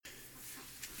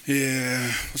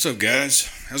Yeah, what's up, guys?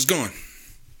 How's it going?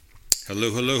 Hello,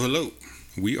 hello, hello.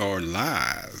 We are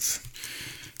live.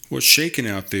 What's shaking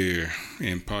out there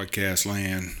in podcast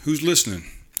land? Who's listening?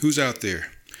 Who's out there?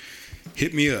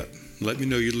 Hit me up. Let me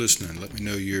know you're listening. Let me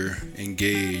know you're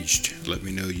engaged. Let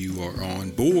me know you are on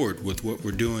board with what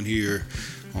we're doing here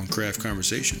on Craft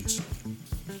Conversations,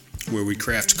 where we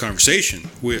craft a conversation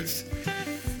with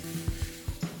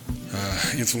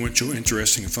influential,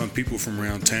 interesting, and fun people from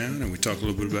around town, and we talk a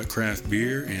little bit about craft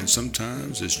beer, and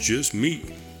sometimes it's just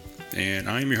me. And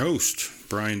I am your host,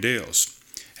 Brian Dales.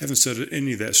 Haven't said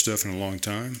any of that stuff in a long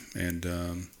time, and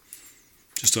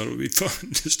just thought it would be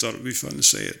fun. Just thought it would be fun to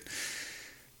say it.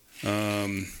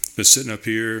 Been sitting up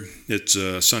here. It's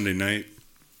Sunday night.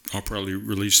 I'll probably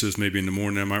release this maybe in the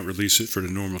morning. I might release it for the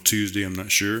normal Tuesday. I'm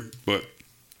not sure, but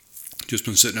just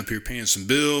been sitting up here paying some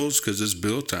bills because it's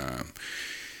bill time.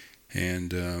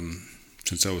 And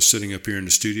since I was sitting up here in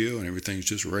the studio and everything's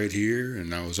just right here,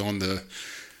 and I was on the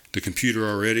computer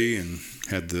already and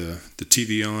had the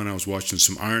TV on. I was watching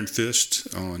some Iron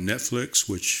Fist on Netflix,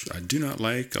 which I do not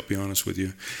like, I'll be honest with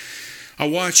you. I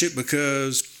watch it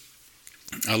because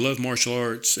I love martial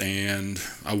arts and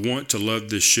I want to love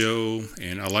this show,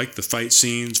 and I like the fight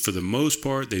scenes for the most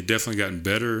part. They've definitely gotten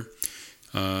better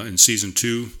in season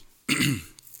 2.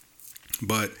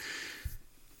 But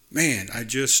man,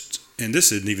 and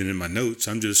this isn't even in my notes.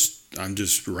 I'm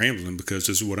just rambling because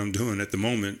this is what I'm doing at the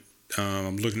moment.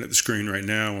 I'm looking at the screen right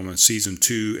now. I'm on season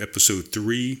 2, episode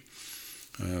 3,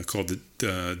 called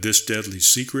 "This Deadly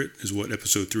Secret" is what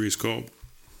episode 3 is called.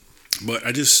 But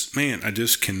I just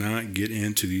cannot get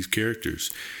into these characters.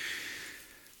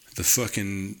 The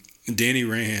fucking Danny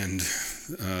Rand,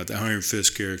 the Iron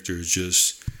Fist character,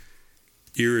 just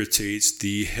irritates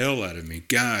the hell out of me.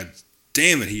 God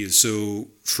damn it, he is so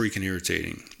freaking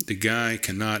irritating. The guy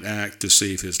cannot act to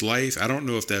save his life. I don't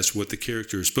know if that's what the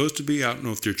character is supposed to be. I don't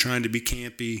know if they're trying to be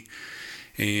campy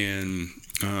and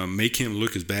make him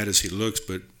look as bad as he looks,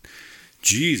 but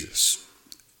Jesus,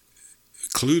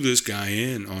 clue this guy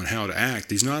in on how to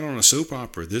act. He's not on a soap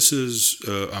opera. This is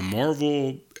a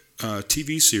Marvel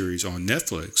TV series on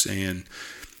Netflix, and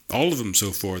all of them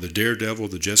so far, the Daredevil,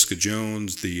 the Jessica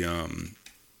Jones,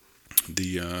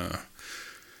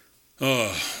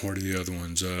 what are the other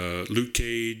ones? Luke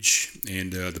Cage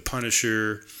and The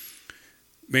Punisher.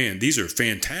 Man, these are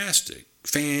fantastic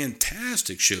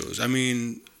shows. I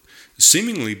mean,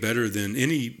 seemingly better than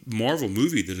any Marvel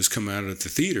movie that has come out of the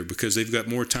theater because they've got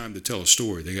more time to tell a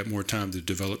story. They got more time to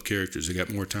develop characters. They got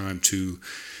more time to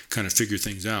kind of figure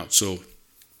things out. So,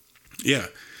 yeah,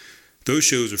 those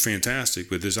shows are fantastic.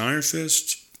 But this Iron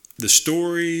Fist, the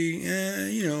story,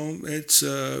 it's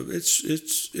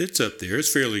up there.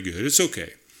 It's fairly good. It's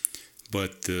okay.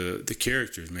 But the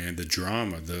characters, man, the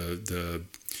drama, the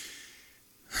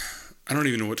I don't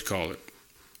even know what to call it.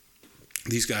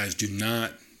 These guys do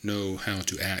not know how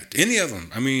to act. Any of them.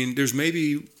 I mean, there's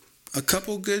maybe a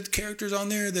couple good characters on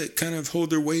there that kind of hold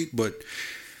their weight, but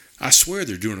I swear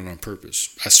they're doing it on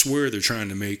purpose. I swear they're trying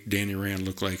to make Danny Rand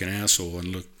look like an asshole and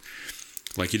look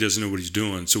like he doesn't know what he's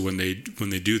doing. So when they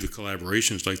do the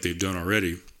collaborations like they've done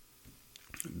already,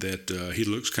 that he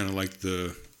looks kind of like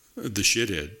the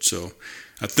shithead. So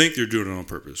I think they're doing it on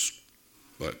purpose,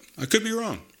 but I could be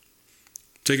wrong.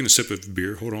 Taking a sip of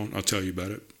beer. Hold on, I'll tell you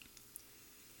about it.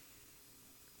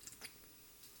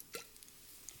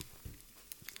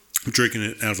 I'm drinking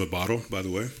it out of a bottle, by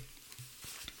the way.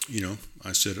 You know,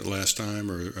 I said it last time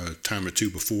or a time or two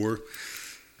before.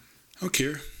 I don't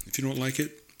care if you don't like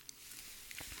it.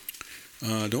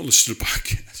 Don't listen to the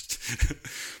podcast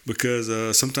because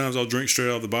sometimes I'll drink straight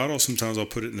out of the bottle. Sometimes I'll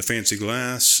put it in a fancy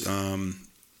glass.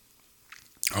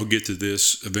 I'll get to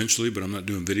this eventually, but I'm not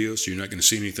doing videos, so you're not going to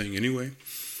see anything anyway.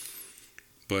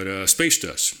 But Space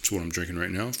Dust is what I'm drinking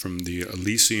right now from the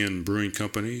Elysian Brewing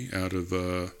Company out of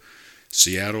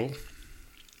Seattle,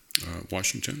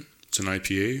 Washington. It's an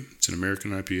IPA. It's an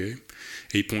American IPA.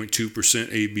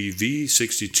 8.2% ABV,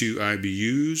 62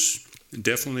 IBUs.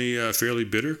 Definitely fairly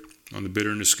bitter on the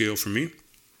bitterness scale for me.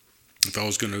 If I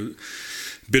was going to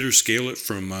bitter scale it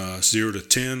from 0 to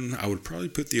 10, I would probably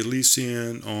put the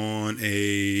Elysian on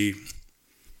a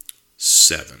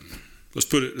 7. Let's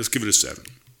give it a 7.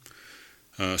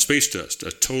 Space Dust,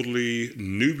 a totally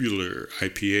nubular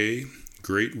IPA,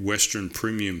 Great Western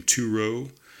Premium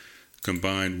 2-row,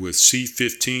 combined with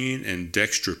C15 and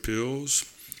Dextra pills.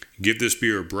 Give this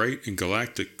beer a bright and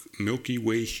galactic Milky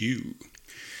Way hue.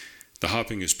 The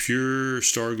hopping is pure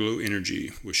Starglow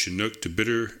energy with Chinook to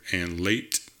bitter and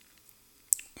late.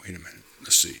 Wait a minute.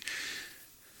 Let's see.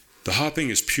 The hopping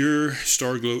is pure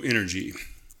Starglow energy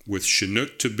with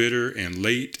Chinook to bitter and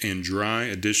late and dry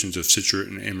additions of Citra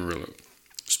and Amarillo.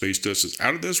 Space dust is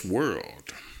out of this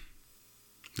world.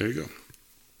 There you go.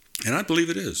 And I believe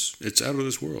it is. It's out of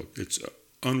this world. It's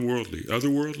unworldly,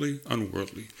 otherworldly,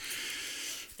 unworldly.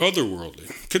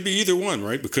 Otherworldly. Could be either one,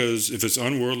 right? Because if it's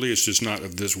unworldly, it's just not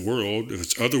of this world. If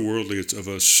it's otherworldly, it's of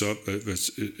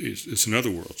it's another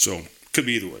world. So could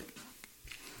be either way.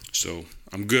 So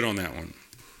I'm good on that one.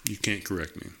 You can't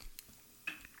correct me.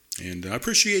 And I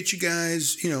appreciate you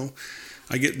guys.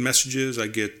 I get messages, I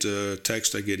get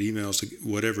text, I get emails,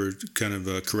 whatever, kind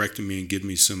of correcting me and give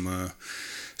me some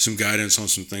guidance on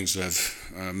some things that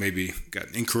I've maybe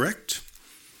gotten incorrect.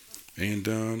 And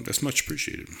that's much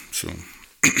appreciated. So,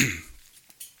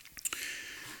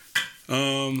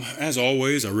 as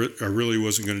always, I really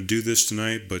wasn't going to do this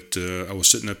tonight, but I was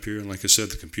sitting up here, and like I said,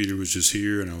 the computer was just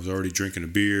here, and I was already drinking a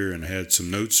beer, and I had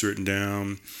some notes written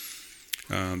down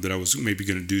that I was maybe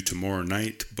going to do tomorrow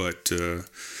night, but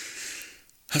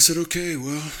I said, okay,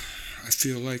 well, I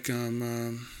feel like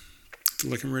I'm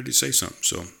ready to say something.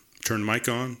 So turn the mic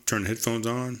on, turn the headphones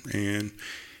on, and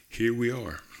here we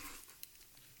are.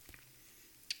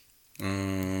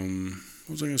 What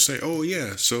was I going to say? Oh,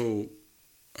 yeah. So,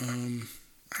 I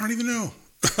don't even know.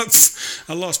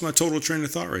 I lost my total train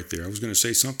of thought right there. I was going to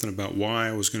say something about why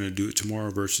I was going to do it tomorrow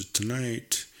versus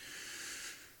tonight.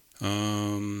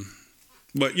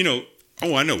 But,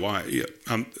 I know why. Yeah,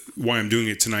 why I'm doing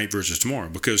it tonight versus tomorrow.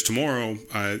 Because tomorrow,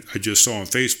 I just saw on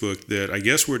Facebook that I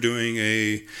guess we're doing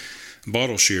a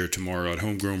bottle share tomorrow at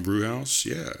Homegrown Brewhouse.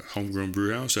 Yeah, Homegrown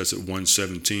Brewhouse. That's at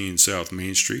 117 South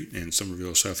Main Street in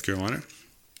Summerville, South Carolina.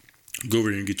 Go over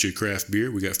there and get you a craft beer.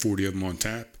 We got 40 of them on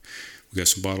tap. We got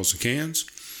some bottles and cans.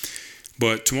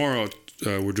 But tomorrow,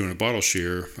 we're doing a bottle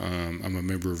share. I'm a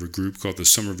member of a group called the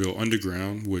Summerville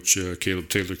Underground, which Caleb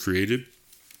Taylor created.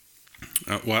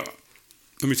 Well,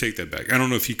 let me take that back. I don't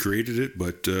know if he created it,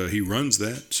 but he runs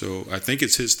that. So I think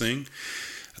it's his thing.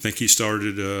 I think he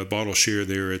started a bottle share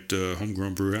there at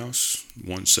Homegrown Brewhouse,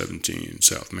 117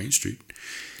 South Main Street.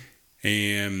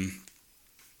 And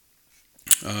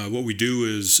what we do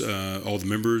is all the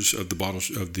members of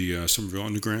the Summerville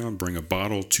Underground bring a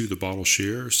bottle to the bottle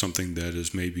share, something that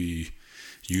is maybe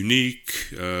unique,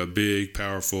 big,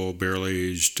 powerful,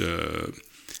 barrel-aged,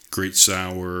 great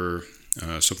sour,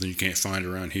 something you can't find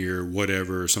around here,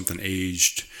 whatever, something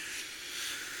aged,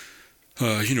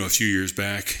 a few years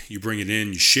back. You bring it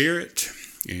in, you share it,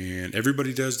 and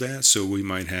everybody does that. So we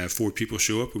might have 4 people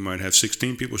show up. We might have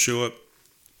 16 people show up.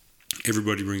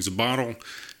 Everybody brings a bottle.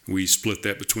 We split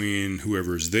that between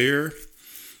whoever is there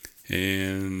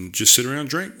and just sit around,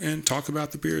 drink, and talk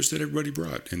about the beers that everybody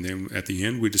brought. And then at the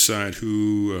end, we decide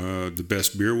who the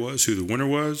best beer was, who the winner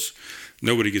was.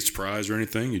 Nobody gets a prize or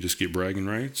anything. You just get bragging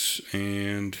rights.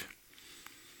 And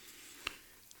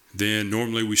then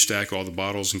normally we stack all the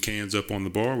bottles and cans up on the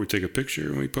bar. We take a picture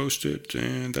and we post it,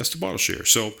 and that's the bottle share.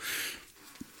 So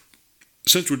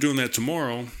since we're doing that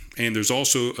tomorrow, and there's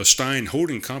also a Stein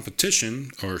holding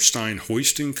competition or Stein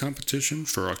hoisting competition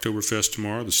for Oktoberfest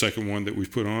tomorrow, the second one that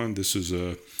we've put on. This is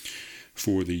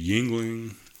for the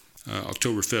Yuengling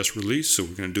Oktoberfest release. So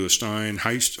we're going to do a Stein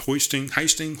hoisting,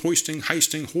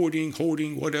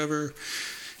 hoarding, whatever.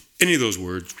 Any of those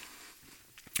words.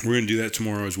 We're going to do that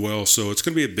tomorrow as well. So it's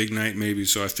going to be a big night maybe.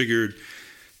 So I figured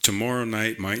tomorrow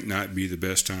night might not be the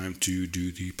best time to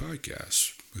do the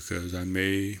podcast because I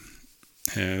may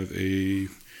have a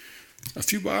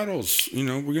few bottles. We're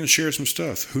going to share some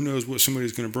stuff. Who knows what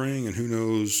somebody's going to bring, and who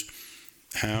knows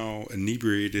how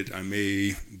inebriated I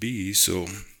may be. So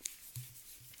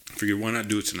I figured, why not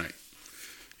do it tonight?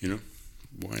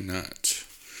 Why not?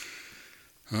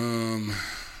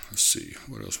 Let's see.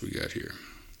 What else we got here?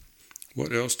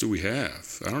 What else do we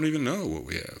have? I don't even know what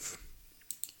we have.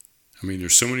 I mean,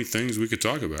 there's so many things we could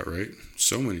talk about, right?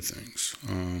 So many things.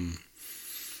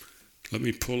 Let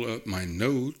me pull up my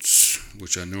notes,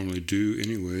 which I normally do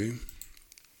anyway.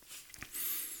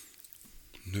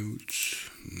 Notes.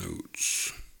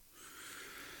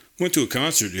 Went to a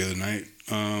concert the other night.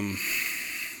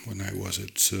 What night was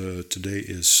it? Today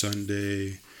is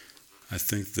Sunday. I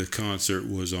think the concert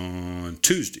was on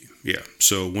Tuesday. Yeah.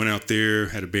 So went out there,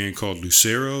 had a band called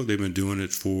Lucero. They've been doing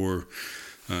it for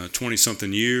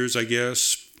 20-something years, I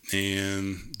guess.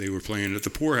 And they were playing at the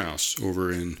Poorhouse over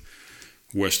in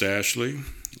West Ashley.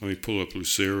 Let me pull up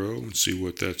Lucero and see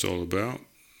what that's all about.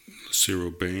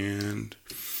 Lucero band.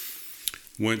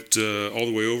 Went all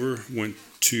the way over. Went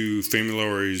to Family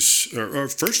Laurie's, or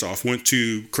first off, went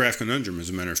to Craft Conundrum, as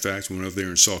a matter of fact. Went over there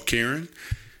and saw Karen.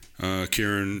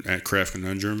 Karen at Craft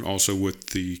Conundrum, also with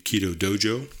the Keto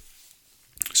Dojo.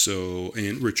 So,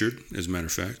 and Richard, as a matter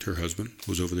of fact, her husband,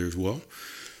 was over there as well.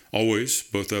 Always,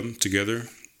 both of them together.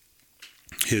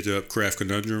 Hit up Craft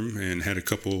Conundrum and had a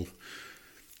couple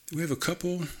we have a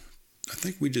couple. I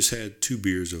think we just had 2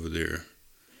 beers over there.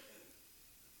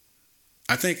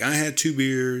 I think I had 2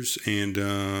 beers, and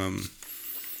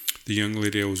the young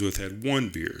lady I was with had 1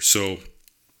 beer. So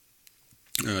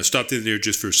stopped in there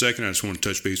just for a second. I just want to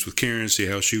touch base with Karen, see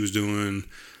how she was doing,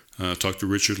 talk to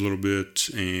Richard a little bit,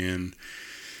 and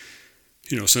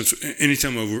since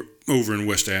anytime over in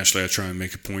West Ashley, I try and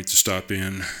make a point to stop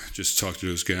in, just to talk to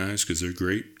those guys because they're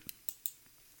great.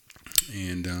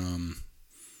 And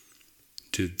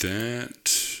did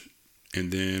that,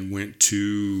 and then went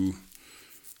to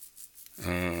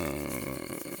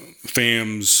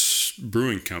Fam's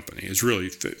Brewing Company. It's really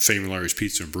Fam and Larry's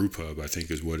Pizza and Brew Pub, I think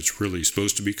is what it's really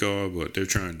supposed to be called, but they're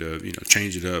trying to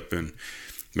change it up and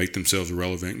make themselves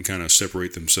relevant and kind of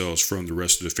separate themselves from the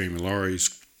rest of the Fam and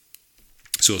Larry's.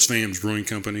 So it's Fam's Brewing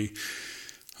Company.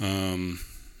 I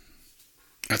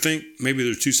think maybe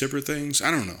they're 2 separate things.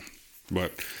 I don't know,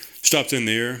 but stopped in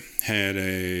there,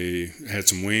 had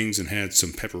some wings and had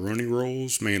some pepperoni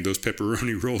rolls. Man, those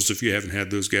pepperoni rolls, if you haven't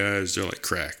had those guys, they're like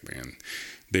crack, man.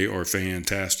 They are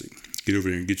fantastic. Get over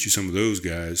there and get you some of those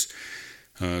guys.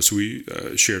 So we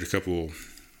shared a couple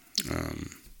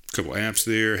apps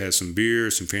there, had some beer,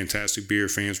 some fantastic beer.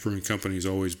 Fam's Brewing Company is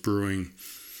always brewing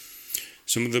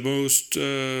some of the most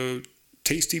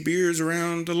tasty beers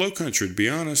around the Low Country, to be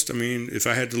honest. I mean, if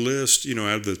I had to list,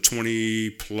 out of the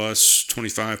 20 plus,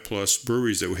 25 plus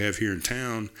breweries that we have here in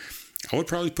town, I would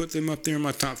probably put them up there in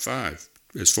my top 5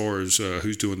 as far as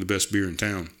who's doing the best beer in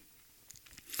town.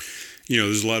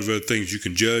 There's a lot of other things you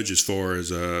can judge as far as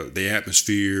the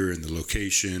atmosphere and the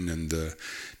location and the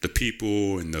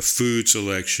people and the food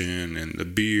selection and the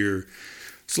beer.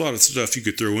 It's a lot of stuff you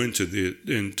could throw into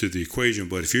the equation,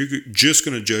 but if you're just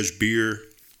going to judge beer,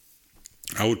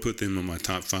 I would put them in my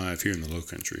top 5 here in the Low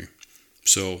Country.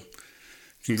 So,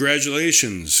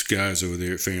 congratulations, guys over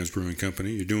there at Fam's Brewing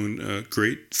Company. You're doing a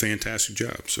great, fantastic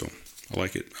job. So, I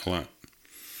like it a lot.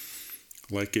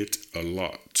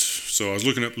 So, I was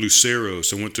looking up Lucero.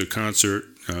 So, I went to a concert.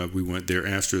 We went there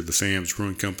after the Fam's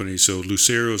Brewing Company. So,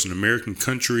 Lucero is an American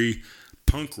country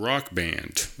punk rock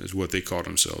band, is what they call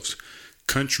themselves.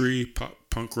 Country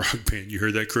punk rock band. You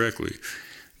heard that correctly.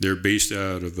 They're based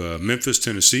out of Memphis,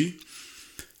 Tennessee.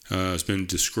 It's been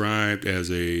described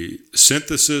as a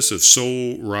synthesis of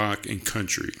soul, rock, and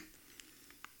country.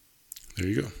 There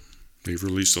you go. They've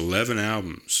released 11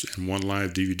 albums and 1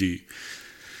 live DVD.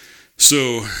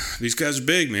 So these guys are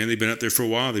big, man. They've been out there for a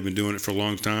while. They've been doing it for a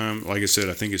long time. Like I said,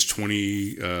 I think it's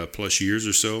 20 plus years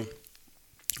or so.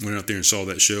 Went out there and saw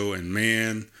that show, and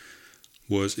man,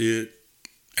 was it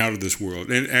out of this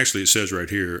world. And actually, it says right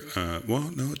here.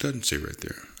 Well, no, it doesn't say right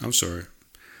there. I'm sorry.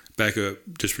 Back up,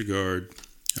 disregard.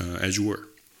 As you were.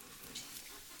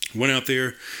 Went out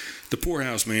there. The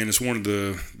Poorhouse, man, is one of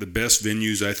the best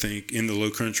venues, I think, in the Low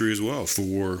Country as well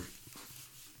for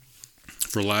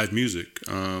live music.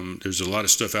 There's a lot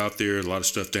of stuff out there, a lot of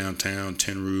stuff downtown,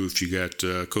 Tin Roof. You got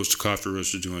Coastal Coffee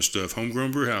Roaster doing stuff.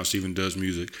 Homegrown Brew House even does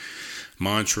music.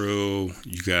 Montreux.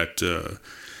 You got the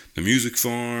Music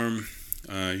Farm.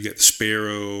 You got the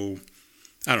Sparrow.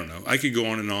 I don't know. I could go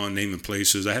on and on naming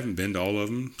places. I haven't been to all of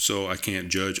them, so I can't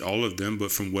judge all of them.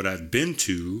 But from what I've been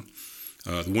to,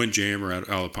 the Windjammer out of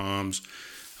Isle of Palms,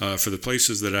 for the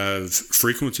places that I've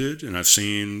frequented, and I've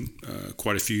seen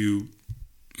quite a few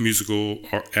musical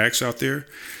acts out there,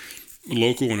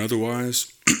 local and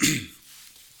otherwise,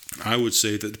 I would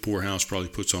say that the Poorhouse probably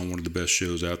puts on one of the best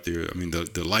shows out there. I mean,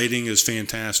 the lighting is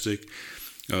fantastic.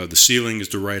 The ceiling is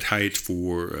the right height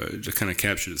to kind of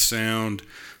capture the sound.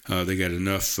 They got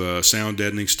enough sound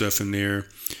deadening stuff in there.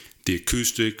 The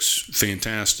acoustics,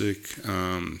 fantastic.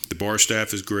 The bar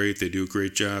staff is great. They do a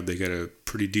great job. They got a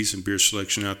pretty decent beer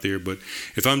selection out there. But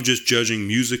if I'm just judging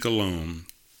music alone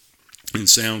and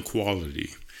sound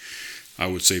quality, I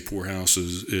would say Poorhouse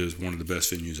is one of the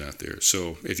best venues out there.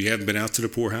 So if you haven't been out to the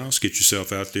Poorhouse, get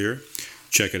yourself out there.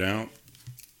 Check it out.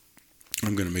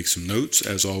 I'm going to make some notes,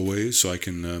 as always, so I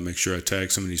can make sure I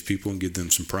tag some of these people and give them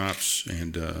some props.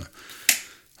 And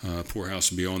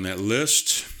Poorhouse will be on that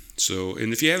list. So,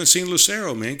 and if you haven't seen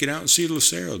Lucero, man, get out and see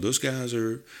Lucero. Those guys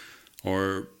are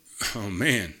oh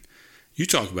man, you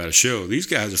talk about a show. These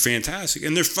guys are fantastic,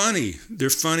 and they're funny. They're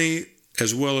funny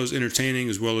as well as entertaining,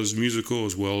 as well as musical,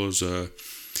 as well as a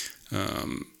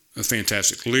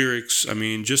fantastic lyrics. I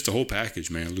mean, just the whole package,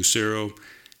 man. Lucero.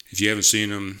 If you haven't seen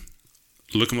them,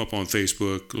 look them up on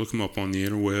Facebook, look them up on the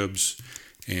interwebs,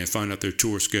 and find out their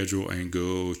tour schedule and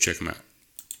go check them out.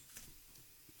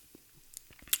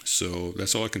 So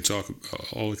that's all I can say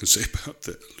about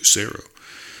the Lucero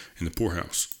and the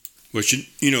Poorhouse. But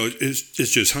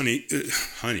it's just honey.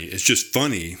 It's just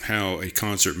funny how a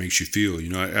concert makes you feel.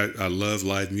 I love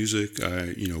live music.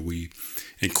 We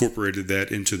incorporated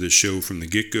that into the show from the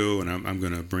get-go, and I'm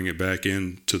going to bring it back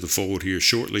into the fold here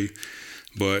shortly.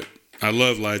 But I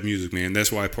love live music, man.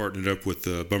 That's why I partnered up with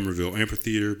the Bummerville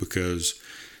Amphitheater, because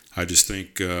I just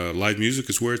think live music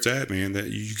is where it's at, man. That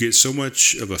you get so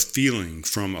much of a feeling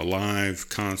from a live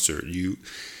concert. You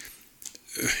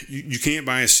can't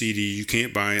buy a CD, you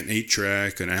can't buy an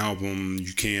 8-track, an album,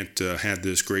 you can't have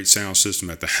this great sound system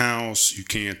at the house, you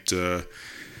can't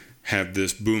have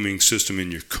this booming system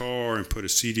in your car and put a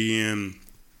CD in.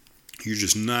 You're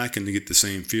just not going to get the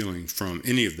same feeling from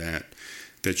any of that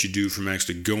you do from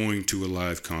actually going to a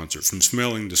live concert, from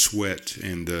smelling the sweat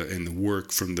and the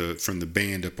work from the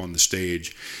band up on the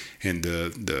stage, and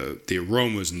the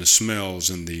aromas and the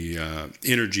smells and the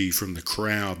energy from the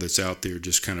crowd that's out there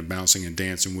just kind of bouncing and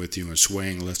dancing with you and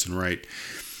swaying left and right.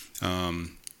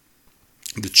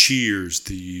 The cheers,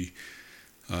 the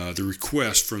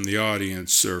request from the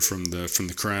audience or from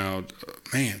the crowd,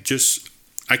 man, just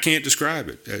I can't describe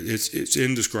it. It's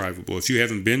indescribable. If you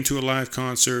haven't been to a live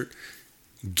concert,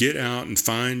 get out and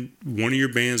find one of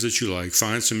your bands that you like,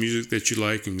 find some music that you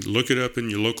like, and look it up in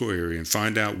your local area and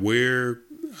find out where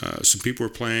some people are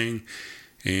playing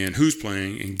and who's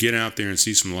playing, and get out there and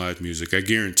see some live music. I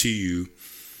guarantee you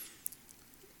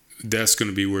that's going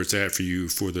to be where it's at for you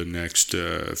for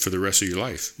the rest of your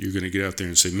life. You're going to get out there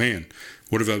and say, man,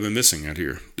 what have I been missing out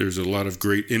here? There's a lot of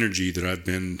great energy that I've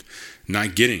been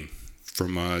not getting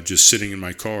from just sitting in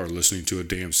my car listening to a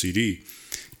damn CD.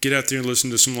 Get out there and listen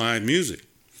to some live music.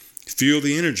 Feel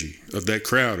the energy of that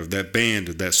crowd, of that band,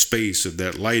 of that space, of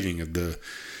that lighting,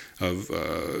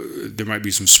 there might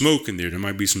be some smoke in there. There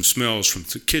might be some smells from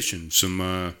the kitchen.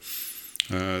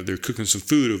 They're cooking some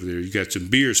food over there. You got some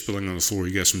beer spilling on the floor.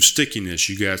 You got some stickiness.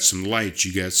 You got some lights.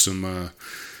 You got some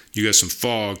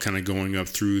fog kind of going up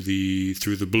through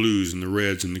the blues and the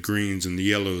reds and the greens and the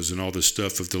yellows and all this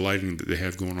stuff of the lighting that they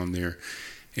have going on there.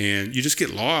 And you just get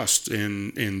lost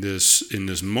in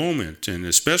this moment, and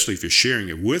especially if you're sharing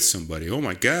it with somebody. Oh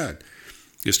my God,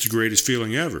 it's the greatest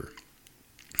feeling ever.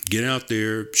 Get out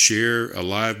there, share a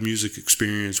live music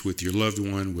experience with your loved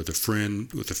one, with a friend,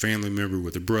 with a family member,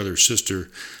 with a brother, sister,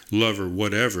 lover,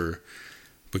 whatever.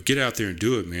 But get out there and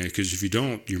do it, man, because if you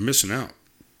don't, you're missing out.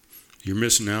 You're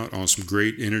missing out on some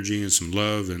great energy and some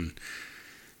love. And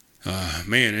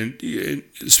man, and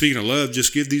speaking of love,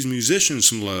 just give these musicians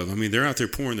some love. I mean, they're out there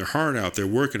pouring their heart out. They're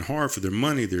working hard for their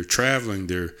money. They're traveling.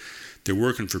 They're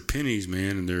working for pennies,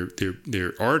 man. And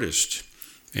they're artists,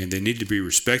 and they need to be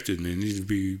respected, and they need to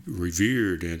be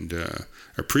revered and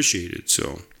appreciated.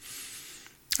 So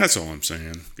that's all I'm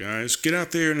saying, guys. Get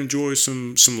out there and enjoy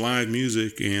some live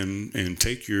music, and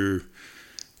take your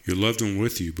loved one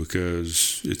with you,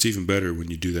 because it's even better when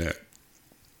you do that.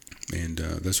 And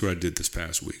that's what I did this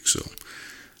past week. So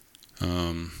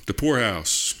the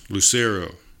Poorhouse,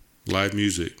 Lucero, live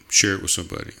music, share it with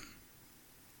somebody.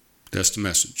 That's the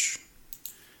message.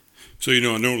 So, I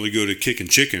normally go to Kickin'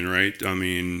 Chicken, right? I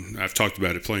mean, I've talked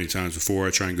about it plenty of times before.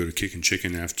 I try and go to Kickin'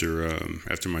 Chicken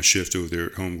after my shift over there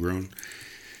at Homegrown.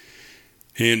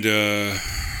 And I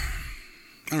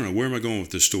don't know, where am I going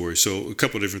with this story? So a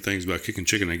couple of different things about Kickin'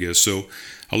 Chicken, I guess. So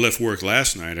I left work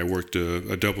last night. I worked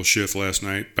a double shift last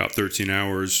night, about 13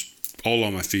 hours, all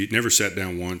on my feet, never sat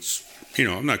down once.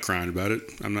 I'm not crying about it.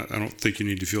 I don't think you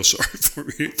need to feel sorry for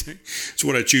me or anything. It's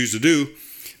what I choose to do.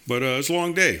 But it's a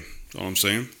long day, that's all I'm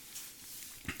saying.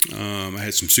 I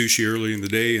had some sushi early in the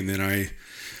day, and then I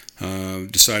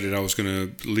decided I was going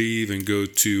to leave and go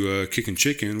to Kickin'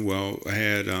 Chicken. Well, I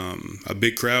had a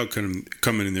big crowd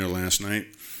coming in there last night,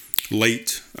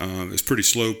 late. It's pretty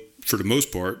slow for the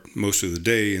most part, most of the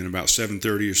day, and about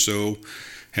 7:30 or so,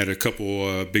 had a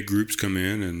couple big groups come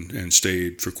in and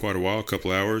stayed for quite a while, a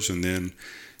couple hours, and then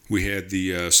we had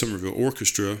the Somerville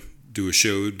Orchestra do a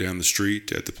show down the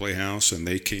street at the Playhouse, and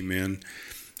they came in,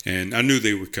 and I knew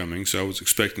they were coming, so I was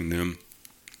expecting them.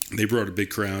 They brought a big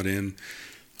crowd in.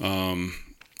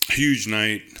 Huge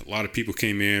night. A lot of people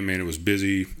came in, man. It was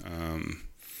busy.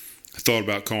 I thought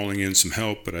about calling in some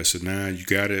help, but I said, nah, you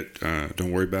got it.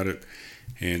 Don't worry about it.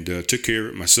 And took care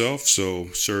of it myself. So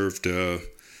served,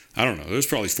 I don't know, there's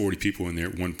probably 40 people in there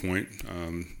at one point,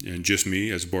 and just me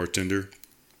as a bartender.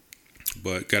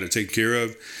 But got it taken care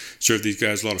of. Served these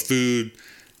guys a lot of food.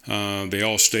 They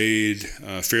all stayed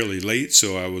fairly late.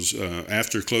 So I was,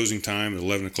 after closing time at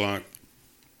 11 o'clock,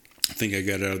 I think I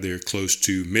got out of there close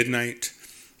to midnight,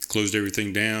 closed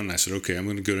everything down. I said, okay, I'm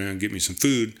going to go down and get me some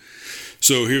food.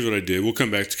 So here's what I did. We'll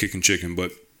come back to Kickin' Chicken,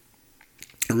 but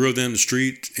I rode down the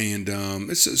street, and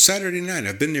it's a Saturday night.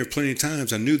 I've been there plenty of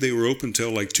times. I knew they were open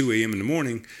till like 2 a.m. in the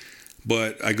morning,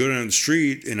 but I go down the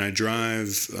street and I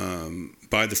drive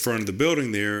by the front of the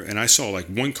building there, and I saw like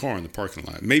one car in the parking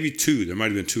lot, maybe two. There might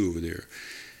have been two over there.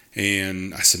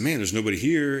 And I said, man, there's nobody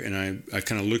here. And I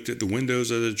kind of looked at the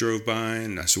windows as I drove by,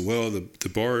 and I said, well, the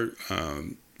bar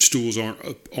stools aren't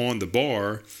up on the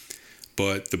bar,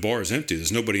 but the bar is empty.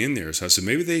 There's nobody in there. So I said,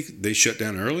 maybe they shut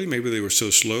down early. Maybe they were so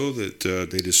slow that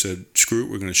they just said, screw it,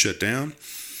 we're going to shut down.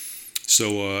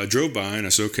 So I drove by, and I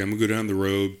said, okay, I'm going to go down the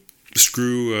road,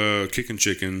 screw Kickin'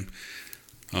 Chicken.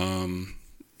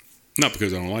 Not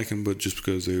because I don't like them, but just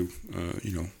because they,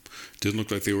 didn't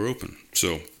look like they were open.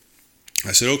 So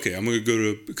I said, okay, I'm going to go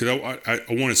to, because I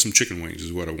wanted some chicken wings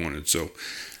is what I wanted. So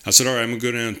I said, all right, I'm going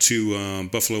to go down to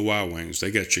Buffalo Wild Wings.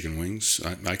 They got chicken wings.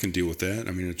 I can deal with that.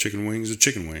 I mean, a chicken wing is a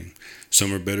chicken wing.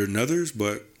 Some are better than others,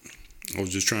 but I was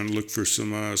just trying to look for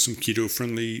some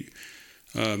keto-friendly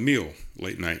meal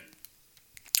late night.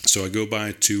 So I go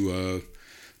by to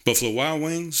Buffalo Wild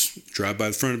Wings, drive by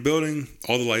the front of the building.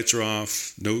 All the lights are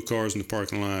off. No cars in the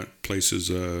parking lot. Place is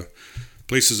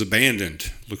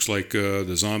abandoned. Looks like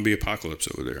the zombie apocalypse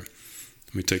over there.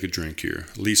 Let me take a drink here.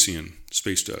 Elysian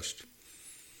Space Dust.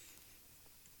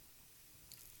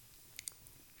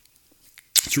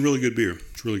 It's a really good beer.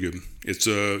 It's really good. It's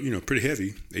pretty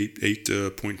heavy,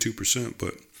 8.2%,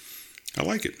 but I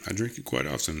like it. I drink it quite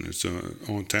often. It's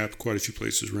on tap quite a few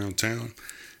places around town.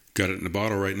 Got it in a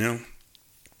bottle right now.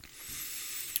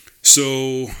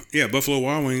 So yeah, Buffalo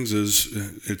Wild Wings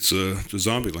it's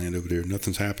zombie land over there.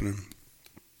 Nothing's happening.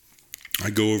 I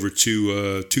go over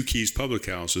to Two Keys Public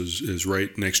House is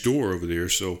right next door over there.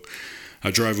 So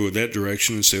I drive over that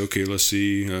direction and say, okay, let's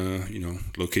see,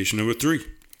 location number 3.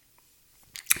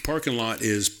 Parking lot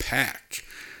is packed.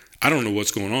 I don't know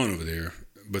what's going on over there,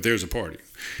 but there's a party.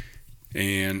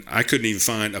 And I couldn't even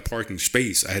find a parking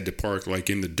space. I had to park like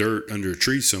in the dirt under a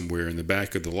tree somewhere in the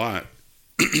back of the lot.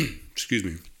 Excuse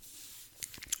me.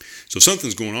 So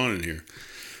something's going on in here.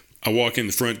 I walk in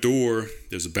the front door.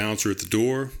 There's a bouncer at the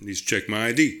door. Needs to check my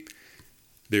ID.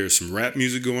 There's some rap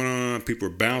music going on. People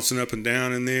are bouncing up and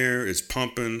down in there. It's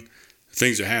pumping.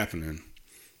 Things are happening.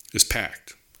 It's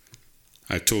packed.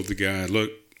 I told the guy, look,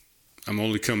 I'm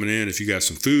only coming in if you got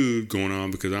some food going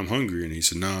on because I'm hungry. And he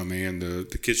said, nah, man,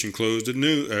 the kitchen closed at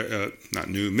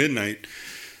midnight.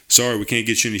 Sorry, we can't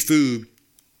get you any food.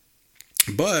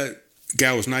 But the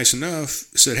guy was nice enough,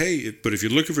 said, hey, but if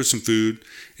you're looking for some food,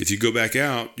 if you go back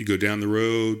out, you go down the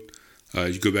road,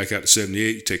 you go back out to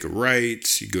 78, you take a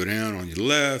right, you go down on your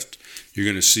left, you're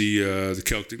going to see the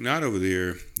Celtic Knot over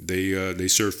there. They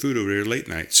serve food over there late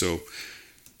night. So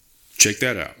check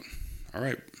that out. All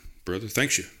right, brother.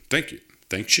 Thank you. Thank you.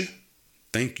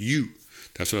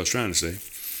 That's what I was trying to say.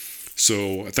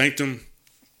 So I thanked him,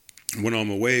 went on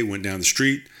my way, went down the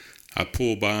street. I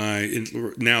pulled by,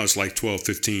 now it's like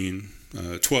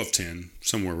 12:10,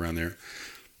 somewhere around there.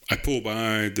 I pulled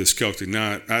by this Celtic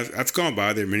Knot. I've gone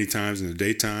by there many times in the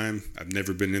daytime. I've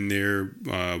never been in there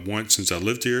once since I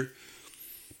lived here.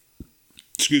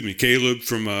 Excuse me, Caleb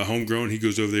from Homegrown, he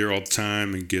goes over there all the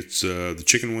time and gets the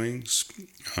chicken wings.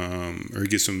 Or he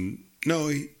gets some,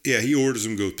 he orders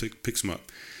them, picks them up.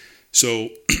 So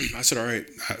I said, all right,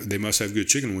 they must have good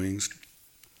chicken wings.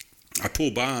 I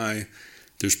pull by,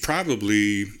 there's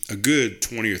probably a good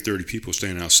 20 or 30 people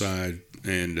standing outside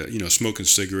and, smoking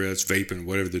cigarettes, vaping,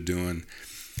 whatever they're doing.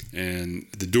 And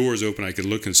the door is open. I could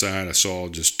look inside. I saw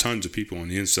just tons of people on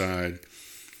the inside.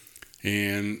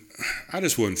 And I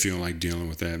just wasn't feeling like dealing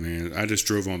with that, man. I just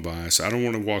drove on by. So I don't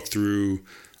want to walk through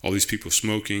all these people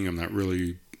smoking. I'm not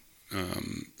really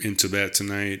into that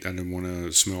tonight. I didn't want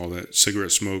to smell all that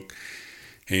cigarette smoke.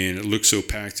 And it looked so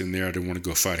packed in there. I didn't want to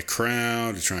go fight a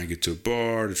crowd to try and get to a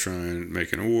bar, to try and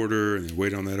make an order and then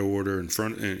wait on that order in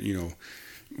front, and,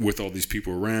 with all these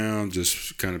people around,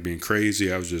 just kind of being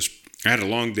crazy. I had a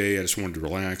long day. I just wanted to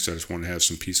relax. I just wanted to have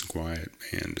some peace and quiet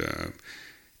and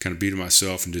kind of be to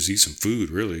myself and just eat some food,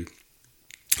 really.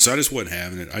 So I just wasn't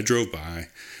having it. I drove by.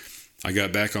 I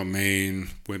got back on Main,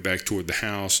 went back toward the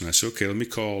house, and I said, okay, let me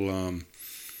call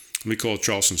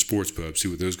Charleston Sports Pub, see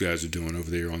what those guys are doing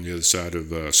over there on the other side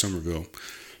of Somerville.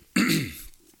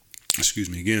 Excuse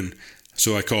me again.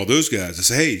 So I called those guys. I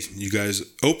said, hey, you guys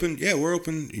open? Yeah, we're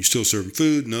open. You still serving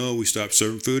food? No, we stopped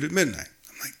serving food at midnight.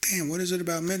 I'm like, damn, what is it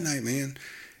about midnight, man?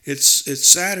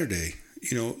 It's Saturday.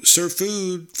 Serve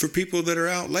food for people that are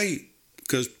out late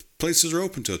because places are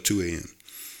open till 2 a.m.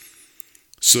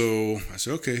 So I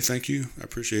said, okay, thank you. I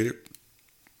appreciate it.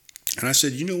 And I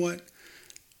said, you know what?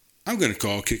 I'm going to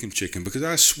call Kickin' Chicken because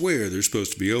I swear they're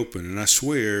supposed to be open. And I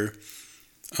swear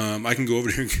I can go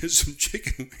over there and get some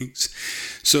chicken wings.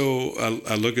 So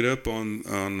I look it up on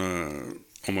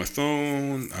my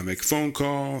phone. I make a phone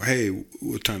call. Hey,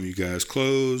 what time you guys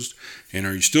closed? And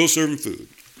are you still serving food?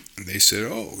 And they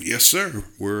said, oh, yes, sir.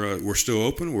 We're still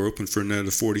open. We're open for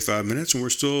another 45 minutes, and we're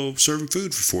still serving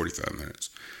food for 45 minutes.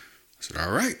 I said,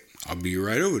 all right, I'll be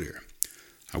right over there.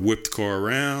 I whipped the car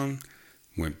around,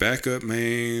 went back up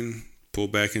Main,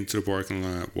 pulled back into the parking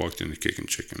lot, walked into Kickin'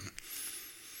 Chicken.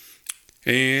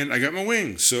 And I got my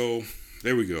wings. So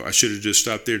there we go. I should have just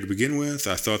stopped there to begin with.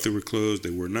 I thought they were closed. They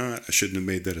were not. I shouldn't have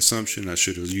made that assumption. I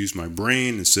should have used my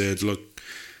brain and said, look,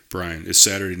 Brian, it's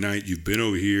Saturday night. You've been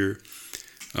over here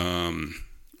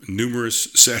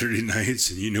numerous Saturday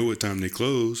nights, and you know what time they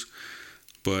close.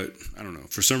 But I don't know.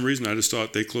 For some reason, I just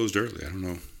thought they closed early. I don't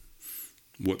know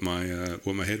what my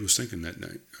head was thinking that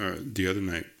night, or the other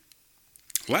night.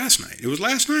 Last night. It was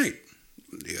last night.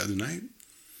 The other night.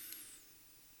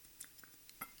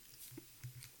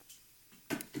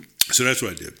 So that's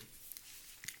what I did.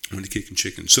 I went to Kickin'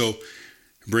 Chicken. So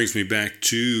it brings me back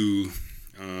to,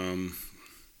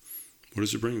 what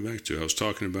does it bring me back to? I was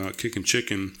talking about Kickin'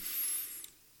 Chicken.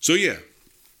 So yeah,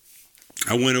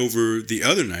 I went over the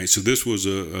other night. So this was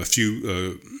a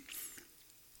few,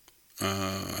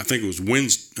 I think it was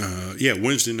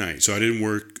Wednesday night. So I didn't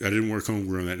work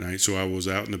homegrown that night. So I was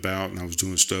out and about and I was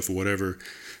doing stuff or whatever.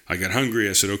 I got hungry.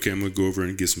 I said, okay, I'm going to go over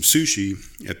and get some sushi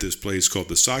at this place called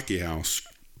the Sake House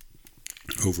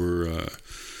over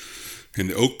in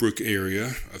the Oakbrook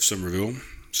area of Somerville.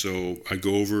 So I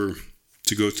go over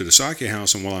to go to the Sake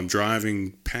House, and while I'm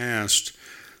driving past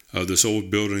this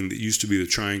old building that used to be the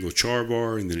Triangle Char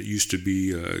Bar, and then it used to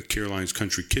be Caroline's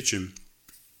Country Kitchen,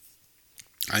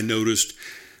 I noticed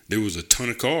there was a ton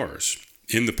of cars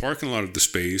in the parking lot of the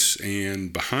space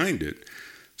and behind it.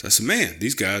 So I said, man,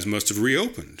 these guys must have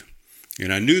reopened.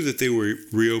 And I knew that they were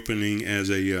reopening as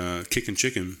a Kickin'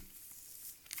 Chicken.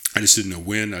 I just didn't know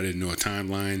when. I didn't know a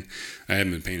timeline. I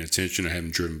haven't been paying attention. I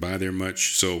haven't driven by there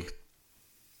much. So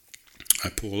I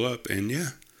pull up, and yeah,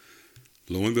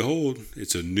 lo and behold,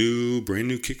 it's a brand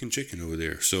new Kickin' Chicken over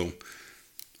there. So,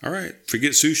 all right,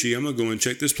 forget sushi. I'm going to go and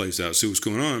check this place out, see what's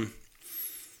going on.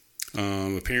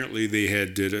 Apparently, they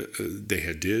had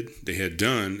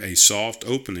done a soft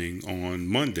opening on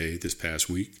Monday this past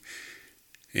week.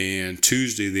 And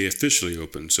Tuesday, they officially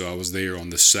opened. So I was there on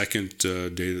the second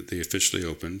day that they officially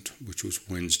opened, which was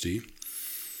Wednesday.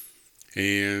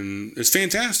 And it's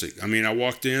fantastic. I mean, I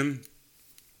walked in,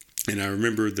 and I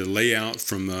remember the layout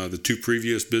from the two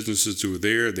previous businesses that were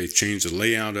there. They changed the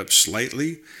layout up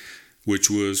slightly, which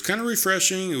was kind of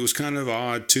refreshing. It was kind of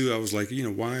odd, too. I was like,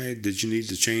 why did you need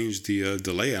to change the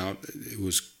layout? It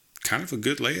was kind of a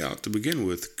good layout to begin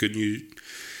with. Couldn't you...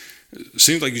 It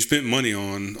seems like you spent money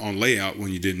on layout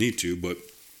when you didn't need to, but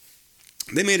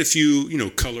they made a few,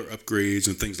 color upgrades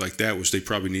and things like that, which they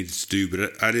probably needed to do.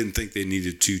 But I didn't think they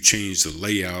needed to change the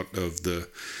layout of the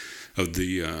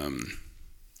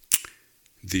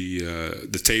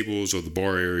tables or the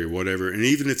bar area or whatever. And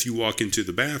even if you walk into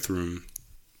the bathroom,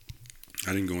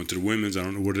 I didn't go into the women's. I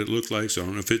don't know what it looked like, so I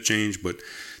don't know if it changed. But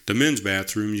the men's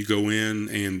bathroom, you go in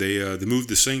and they moved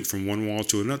the sink from one wall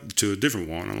to a different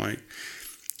wall. And I'm like,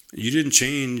 you didn't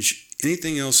change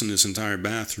anything else in this entire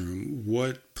bathroom.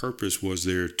 What purpose was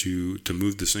there to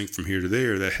move the sink from here to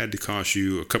there? That had to cost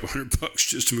you a couple $100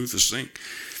 just to move the sink.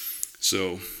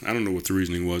 So I don't know what the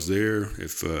reasoning was there.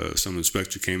 If some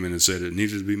inspector came in and said it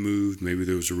needed to be moved, maybe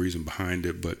there was a reason behind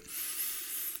it. But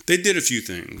they did a few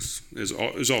things. Is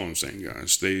all I'm saying,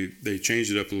 guys. They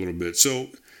changed it up a little bit. So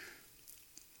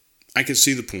I can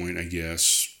see the point, I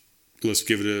guess. Let's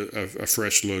give it a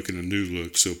fresh look and a new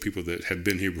look so people that have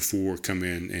been here before come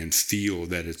in and feel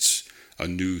that it's a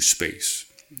new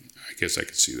space. I guess I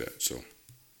could see that. So,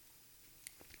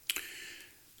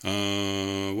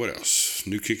 what else?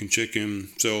 New Kickin' Chicken.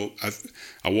 So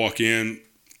I walk in,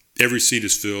 every seat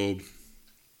is filled.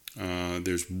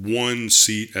 There's one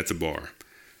seat at the bar.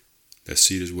 That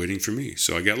seat is waiting for me.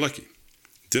 So I got lucky.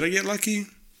 Did I get lucky?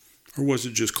 Or was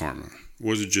it just karma?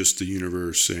 Was it just the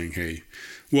universe saying, hey,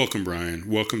 welcome, Brian.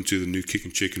 Welcome to the new Kickin'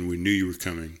 Chicken. We knew you were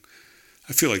coming.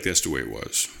 I feel like that's the way it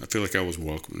was. I feel like I was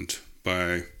welcomed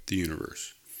by the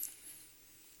universe.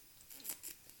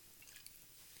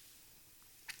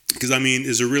 Because, I mean,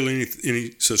 is there really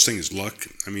any such thing as luck?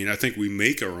 I mean, I think we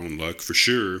make our own luck for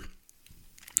sure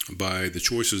by the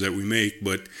choices that we make.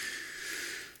 But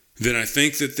then I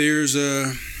think that there's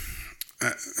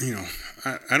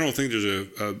I don't think there's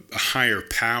a higher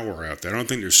power out there. I don't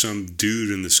think there's some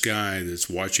dude in the sky that's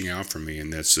watching out for me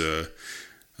and that's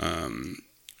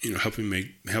helping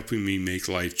me make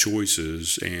life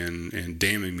choices and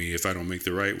damning me if I don't make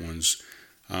the right ones.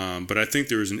 But I think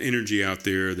there is an energy out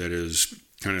there that is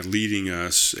kind of leading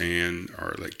us, and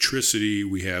our electricity,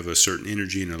 we have a certain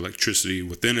energy and electricity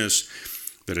within us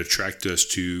that attract us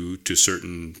to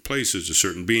certain places, to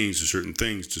certain beings, to certain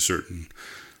things, to certain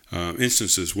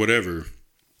instances, whatever.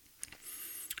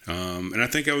 And I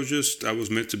think I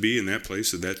was meant to be in that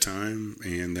place at that time,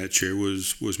 and that chair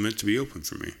was meant to be open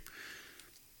for me.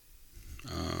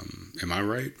 Am I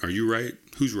right? Are you right?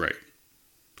 Who's right?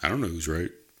 I don't know who's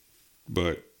right,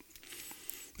 but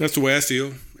that's the way I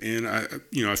feel. And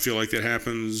I feel like that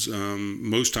happens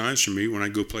most times for me when I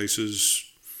go places.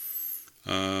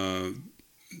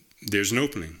 There's an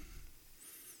opening.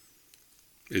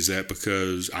 Is that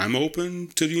because I'm open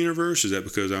to the universe? Is that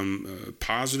because I'm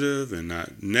positive and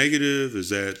not negative?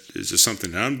 Is it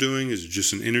something that I'm doing? Is it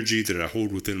just an energy that I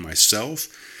hold within myself?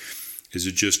 Is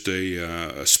it just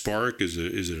a spark? Is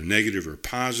it a negative or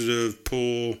positive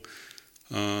pull?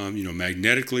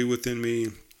 Magnetically within me?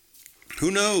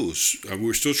 Who knows?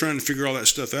 We're still trying to figure all that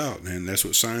stuff out, and that's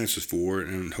what science is for.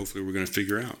 And hopefully, we're going to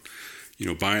figure out,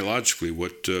 biologically,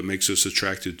 what makes us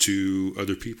attracted to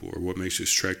other people, or what makes us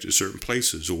attracted to certain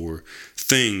places or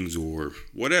things or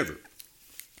whatever.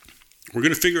 We're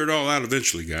going to figure it all out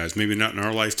eventually, guys. Maybe not in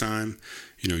our lifetime,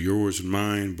 yours and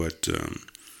mine, but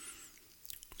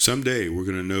someday we're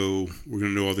going to know. We're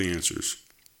going to know all the answers.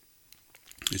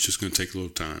 It's just going to take a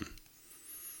little time.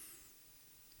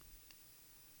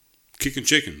 Kicking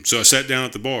chicken. So I sat down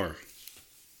at the bar.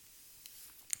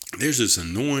 There's this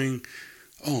annoying.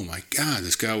 Oh my God,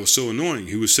 this guy was so annoying.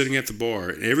 He was sitting at the bar,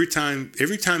 and every time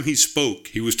he spoke,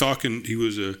 he was talking. He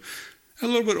was a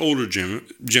little bit older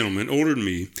gentleman, older than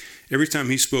me. Every time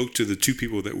he spoke to the two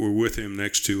people that were with him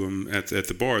next to him at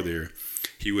the bar there,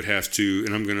 he would have to,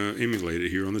 and I'm going to emulate it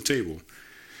here on the table.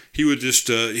 He would just,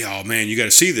 oh man, you got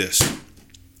to see this.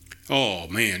 Oh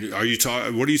man, what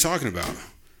are you talking about?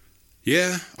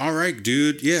 Yeah, all right,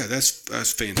 dude. Yeah,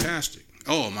 that's fantastic.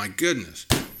 Oh my goodness.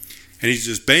 And he's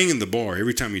just banging the bar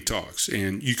every time he talks.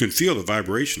 And you can feel the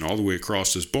vibration all the way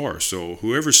across this bar. So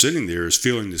whoever's sitting there is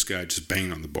feeling this guy just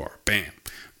banging on the bar. Bam,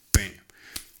 bam,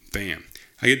 bam.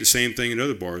 I get the same thing at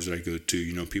other bars that I go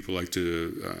to. People like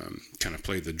to kind of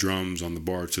play the drums on the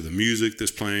bar to the music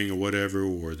that's playing or whatever.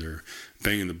 Or they're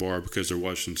banging the bar because they're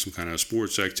watching some kind of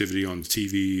sports activity on the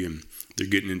TV and they're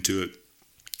getting into it.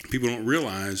 People don't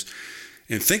realize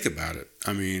and think about it.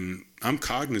 I mean, I'm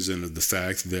cognizant of the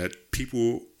fact that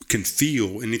people can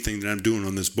feel anything that I'm doing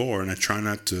on this bar, and I try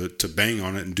not to bang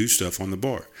on it and do stuff on the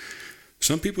bar.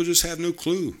 Some people just have no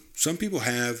clue. Some people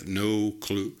have no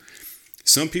clue.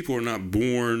 Some people are not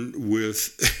born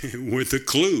with with a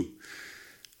clue.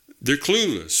 They're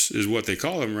clueless, is what they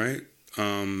call them, right?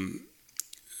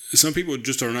 Some people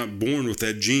just are not born with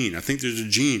that gene. I think there's a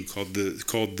gene called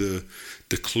the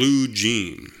clue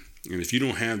gene, and if you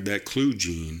don't have that clue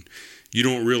gene, you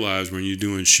don't realize when you're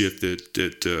doing shit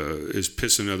that is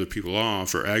pissing other people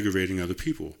off or aggravating other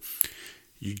people.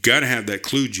 You got to have that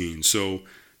clue gene. So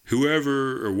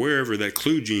whoever or wherever that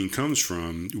clue gene comes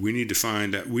from, we need to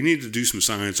find out. We need to do some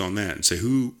science on that and say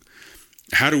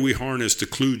how do we harness the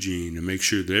clue gene and make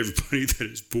sure that everybody that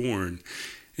is born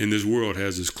in this world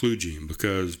has this clue gene,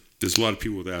 because there's a lot of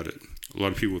people without it. A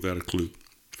lot of people without a clue.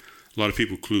 A lot of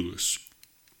people clueless.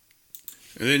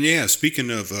 And then, yeah, speaking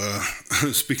of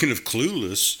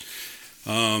clueless,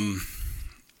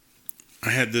 I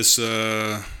had this,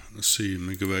 let's see, let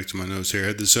me go back to my notes here. I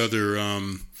had this other,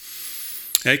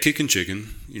 at Kicking Chicken,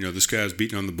 this guy was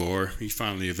beating on the bar. He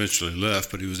finally eventually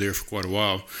left, but he was there for quite a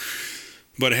while.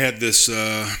 But I had this,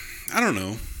 I don't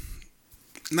know,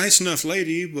 nice enough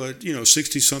lady, but,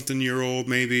 60-something-year-old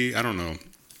maybe, I don't know,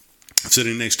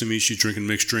 sitting next to me. She's drinking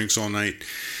mixed drinks all night.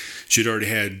 She'd already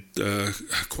had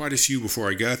quite a few before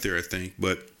I got there, I think.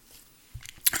 But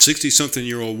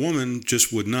 60-something-year-old woman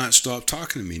just would not stop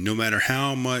talking to me, no matter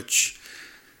how much.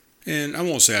 And I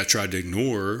won't say I tried to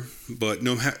ignore her, but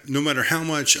no matter how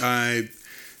much I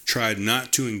tried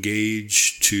not to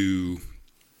engage, to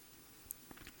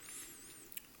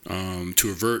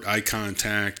avert eye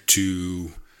contact,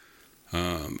 to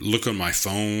look on my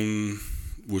phone,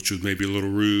 which was maybe a little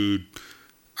rude.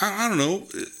 I don't know.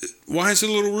 Why is it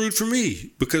a little rude for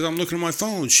me? Because I'm looking at my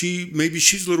phone. Maybe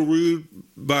she's a little rude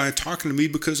by talking to me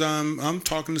because I'm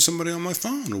talking to somebody on my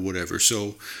phone or whatever.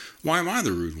 So why am I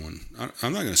the rude one?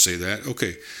 I'm not going to say that.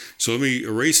 Okay, so let me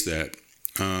erase that.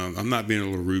 I'm not being a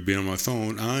little rude being on my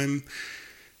phone.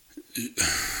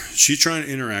 She's trying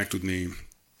to interact with me.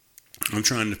 I'm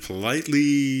trying to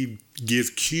politely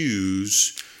give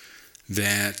cues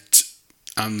that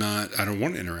I don't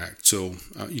want to interact. So,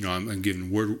 I'm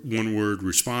giving one word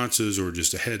responses, or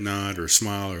just a head nod or a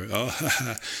smile, or, oh,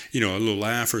 a little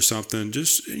laugh or something.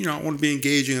 Just, I want to be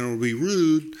engaging. I don't want to be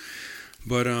rude,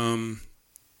 but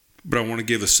I want to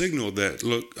give a signal that,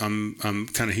 look, I'm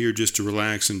kind of here just to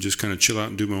relax and just kind of chill out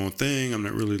and do my own thing. I'm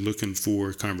not really looking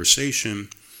for conversation.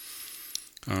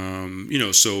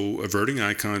 So averting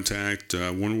eye contact,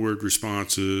 one word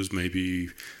responses, maybe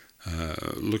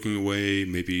looking away,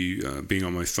 maybe being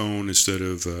on my phone instead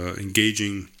of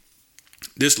engaging.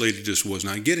 This lady just was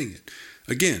not getting it.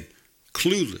 Again,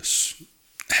 clueless,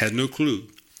 had no clue,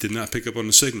 did not pick up on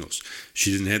the signals.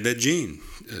 She didn't have that gene.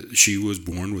 She was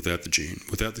born without the gene,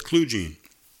 without the clue gene.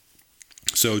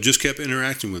 So just kept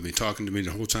interacting with me, talking to me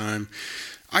the whole time.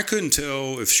 I couldn't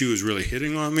tell if she was really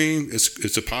hitting on me.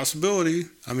 It's a possibility.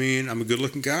 I mean, I'm a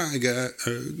good-looking guy. I got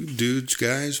dudes,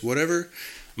 guys, whatever.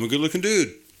 I'm a good-looking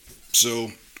dude.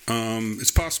 So it's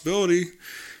a possibility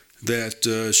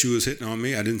that she was hitting on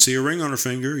me. I didn't see a ring on her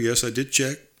finger. Yes, I did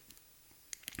check.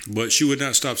 But she would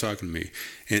not stop talking to me.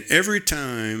 And every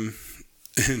time,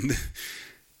 and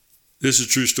this is a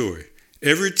true story,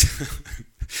 every time,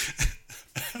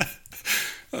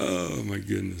 oh my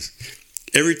goodness.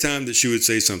 Every time that she would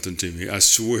say something to me, I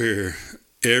swear,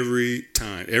 every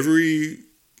time, every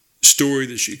story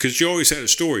that because she always had a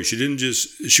story. She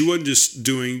wasn't just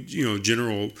doing,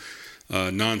 general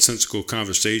nonsensical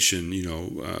conversation,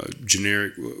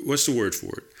 generic. What's the word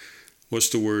for it? What's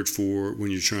the word for when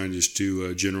you're trying to just do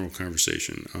a general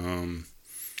conversation?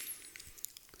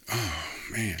 Oh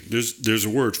man, there's a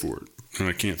word for it, and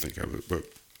I can't think of it. But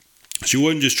she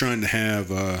wasn't just trying to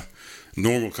have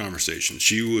normal conversation.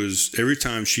 She was, every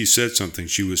time she said something,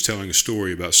 she was telling a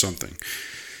story about something.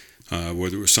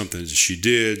 Whether it was something that she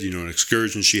did, an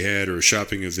excursion she had, or a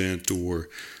shopping event, or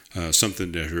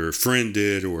something that her friend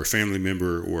did, or a family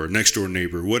member, or a next door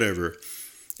neighbor, whatever.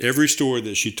 Every story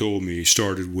that she told me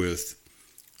started with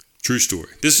true story.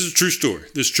 This is a true story.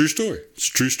 This is a true story. It's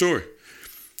a true story.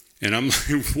 And I'm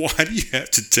like, why do you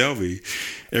have to tell me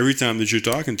every time that you're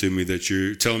talking to me that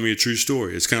you're telling me a true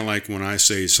story? It's kind of like when I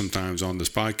say sometimes on this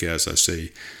podcast, I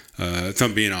say, if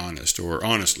I'm being honest, or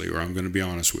honestly, or I'm going to be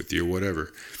honest with you, or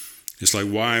whatever. It's like,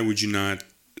 why would you not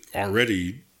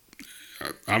already,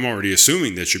 I'm already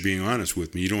assuming that you're being honest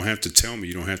with me. You don't have to tell me.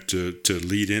 You don't have to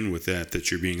lead in with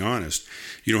that you're being honest.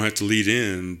 You don't have to lead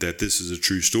in that this is a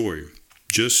true story.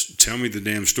 Just tell me the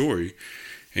damn story,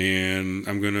 and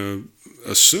I'm going to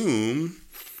assume,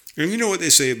 and you know what they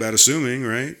say about assuming,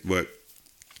 right? But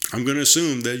I'm going to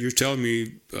assume that you're telling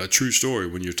me a true story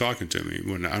when you're talking to me,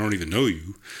 when I don't even know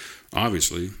you,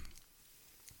 obviously,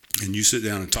 and you sit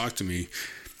down and talk to me.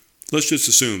 Let's just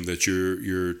assume that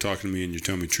you're talking to me and you're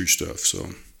telling me true stuff.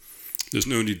 So there's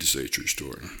no need to say true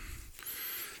story.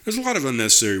 There's a lot of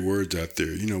unnecessary words out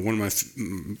there. My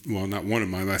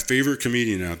favorite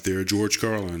comedian out there, George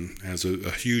Carlin, has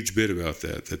a huge bit about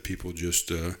that people just,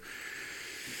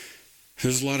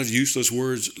 there's a lot of useless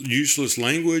words, useless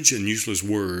language, and useless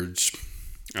words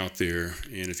out there.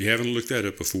 And if you haven't looked that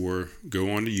up before,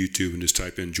 go on to YouTube and just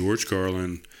type in George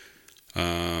Carlin,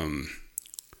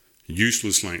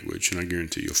 useless language, and I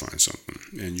guarantee you'll find something.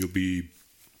 And you'll be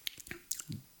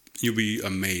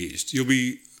amazed. You'll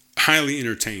be highly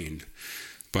entertained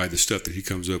by the stuff that he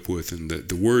comes up with, and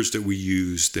the words that we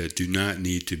use that do not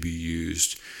need to be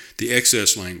used. The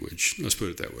excess language, let's put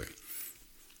it that way,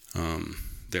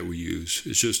 that we use.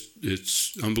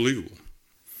 It's unbelievable.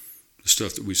 The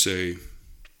stuff that we say,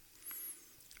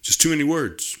 just too many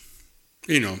words.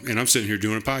 And I'm sitting here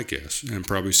doing a podcast, and I'm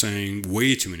probably saying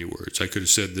way too many words. I could have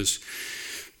said this.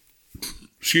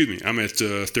 Excuse me. I'm at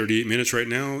 38 minutes right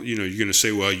now. You're going to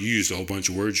say, well, you used a whole bunch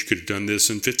of words. You could have done this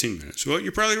in 15 minutes. Well,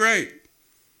 you're probably right.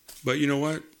 But you know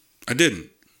what? I didn't.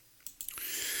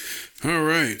 All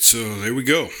right. So there we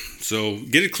go. So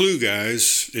get a clue,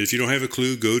 guys. If you don't have a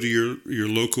clue, go to your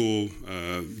local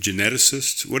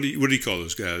geneticist. What do you call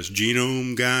those guys?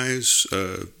 Genome guys?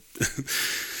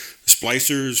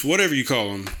 Splicers? Whatever you call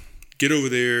them. Get over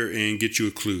there and get you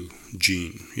a clue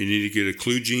gene. You need to get a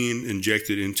clue gene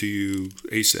injected into you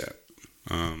ASAP.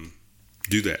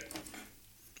 Do that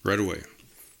right away.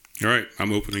 All right,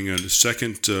 I'm opening the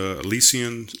second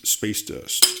Elysian space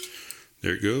dust.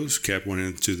 There it goes. Cap went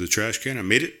into the trash can. I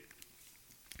made it.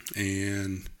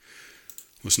 And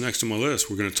what's next on my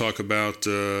list? We're going to talk about,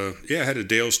 I had a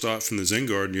Dale Stott from the Zen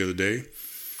Garden the other day.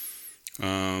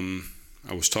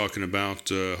 I was talking about,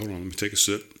 hold on, let me take a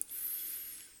sip.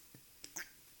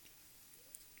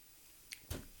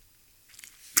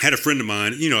 Had a friend of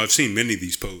mine, I've seen many of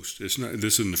these posts. This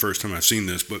isn't the first time I've seen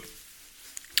this, but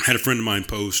I had a friend of mine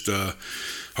post, all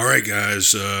right,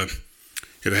 guys,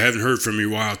 If I haven't heard from you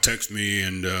in a while, text me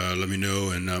and let me know.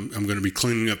 And I'm going to be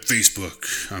cleaning up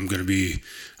Facebook. I'm going to be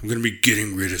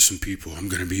getting rid of some people. I'm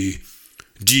going to be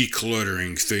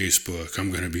decluttering Facebook.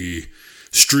 I'm going to be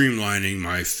streamlining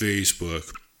my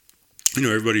Facebook. You know,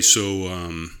 everybody's so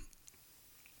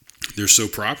they're so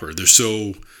proper. They're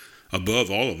so above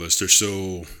all of us. They're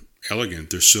so elegant.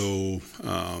 They're so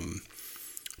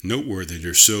noteworthy.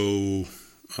 They're so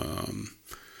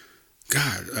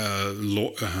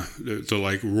they're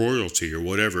like royalty or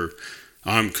whatever.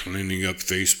 I'm cleaning up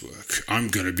Facebook. I'm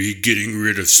going to be getting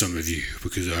rid of some of you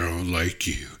because I don't like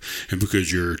you and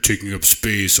because you're taking up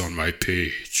space on my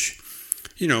page.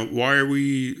 You know, why are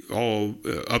we all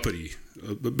uppity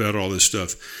about all this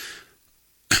stuff?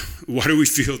 Why do we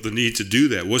feel the need to do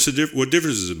that? What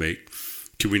difference does it make?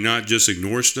 Can we not just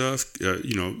ignore stuff? Do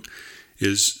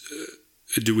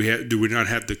we not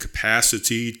have the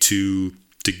capacity to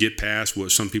get past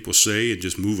what some people say and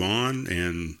just move on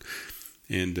and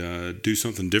do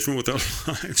something different with our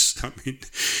lives? I mean,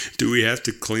 do we have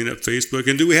to clean up Facebook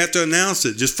and do we have to announce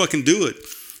it? Just fucking do it.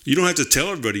 You don't have to tell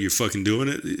everybody you're fucking doing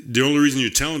it. The only reason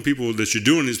you're telling people that you're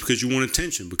doing it is because you want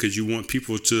attention, because you want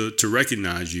people to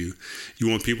recognize you. You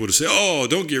want people to say, oh,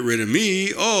 don't get rid of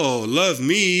me. Oh, love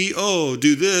me. Oh,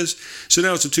 do this. So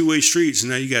now it's a two-way street. So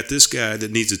now you got this guy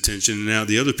that needs attention, and now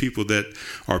the other people that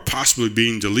are possibly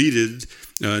being deleted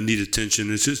need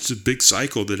attention. It's just a big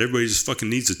cycle that everybody just fucking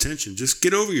needs attention. Just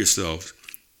get over yourselves.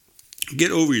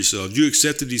 Get over yourself. You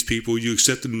accepted these people. You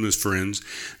accepted them as friends.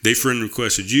 They friend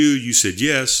requested you. You said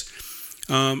yes.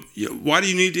 Why do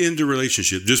you need to end a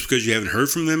relationship? Just because you haven't heard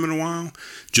from them in a while?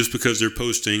 Just because they're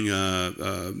posting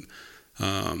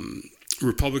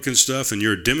Republican stuff and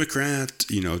you're a Democrat?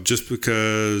 You know, just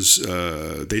because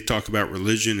they talk about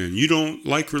religion and you don't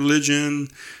like religion?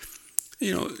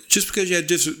 You know, just because you had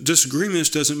disagreements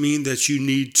doesn't mean that you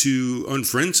need to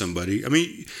unfriend somebody. I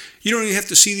mean, you don't even have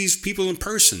to see these people in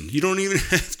person. You don't even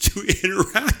have to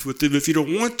interact with them if you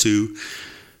don't want to.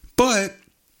 But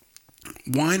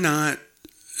why not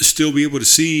still be able to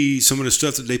see some of the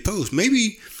stuff that they post?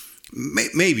 Maybe,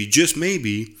 just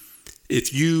maybe,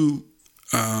 if you,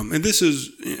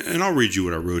 and I'll read you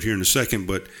what I wrote here in a second,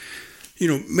 but, you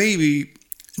know, maybe,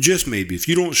 just maybe, if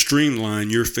you don't streamline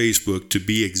your Facebook to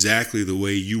be exactly the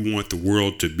way you want the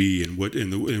world to be and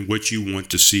what you want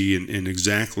to see and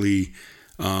exactly,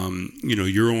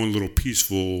 your own little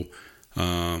peaceful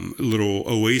little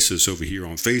oasis over here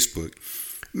on Facebook,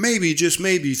 maybe, just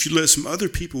maybe, if you let some other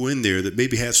people in there that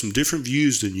maybe have some different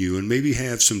views than you and maybe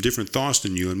have some different thoughts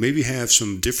than you and maybe have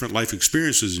some different life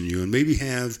experiences than you and maybe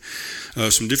have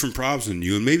some different problems than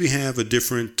you and maybe have a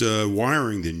different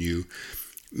wiring than you,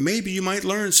 maybe you might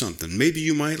learn something. Maybe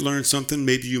you might have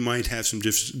some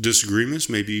disagreements.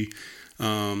 Maybe,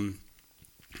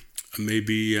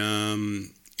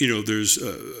 there's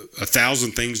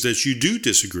 1,000 things that you do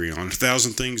disagree on,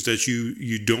 1,000 things that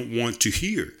you don't want to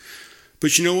hear.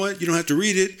 But you know what? You don't have to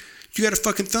read it. You got a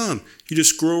fucking thumb. You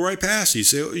just scroll right past it. You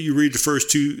say, you read the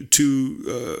first two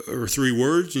or three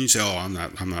words, and you say, "Oh, I'm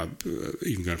not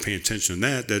even going to pay attention to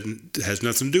that. That has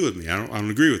nothing to do with me. I don't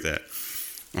agree with that."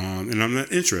 And I'm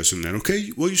not interested in that. Okay,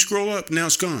 well, you scroll up, now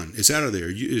it's gone. It's out of there.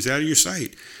 It's out of your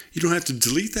sight. You don't have to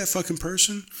delete that fucking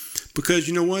person because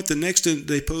you know what? The next thing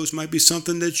they post might be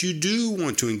something that you do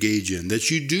want to engage in, that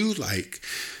you do like,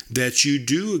 that you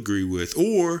do agree with,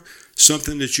 or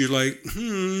something that you're like,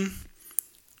 remember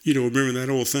that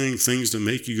old thing, things that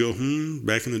make you go,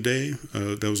 back in the day?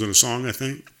 That was in a song, I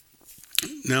think.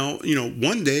 Now,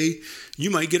 one day you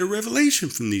might get a revelation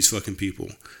from these fucking people.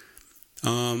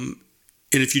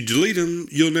 And if you delete them,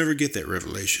 you'll never get that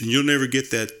revelation. You'll never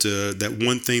get that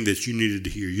one thing that you needed to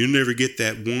hear. You'll never get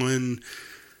that one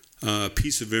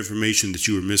piece of information that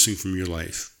you were missing from your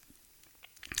life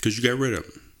because you got rid of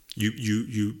them.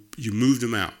 You moved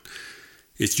them out.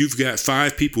 If you've got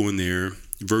 5 people in there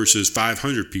versus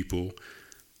 500 people,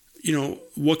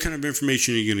 what kind of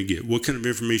information are you going to get? What kind of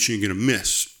information are you going to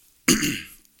miss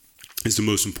is the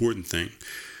most important thing.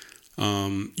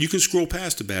 You can scroll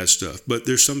past the bad stuff, but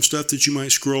there's some stuff that you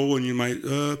might scroll and you might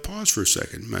pause for a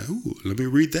second. You might, let me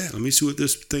read that. Let me see what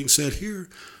this thing said here.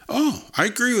 Oh, I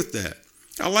agree with that.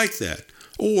 I like that.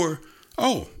 Or,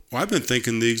 I've been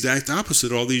thinking the exact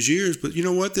opposite all these years, but you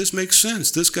know what? This makes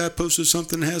sense. This guy posted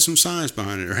something that has some science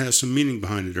behind it or has some meaning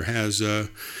behind it or has, some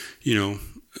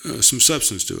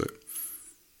substance to it.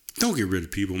 Don't get rid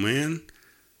of people, man.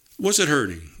 What's it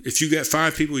hurting? If you got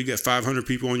 5 people, you got 500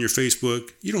 people on your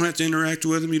Facebook, you don't have to interact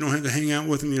with them. You don't have to hang out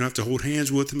with them. You don't have to hold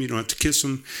hands with them. You don't have to kiss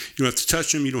them. You don't have to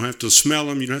touch them. You don't have to smell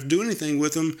them. You don't have to do anything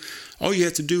with them. All you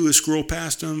have to do is scroll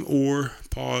past them or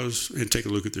pause and take a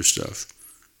look at their stuff.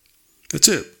 That's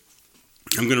it.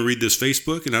 I'm going to read this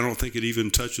Facebook, and I don't think it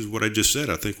even touches what I just said.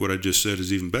 I think what I just said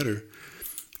is even better.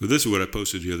 But this is what I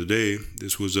posted the other day.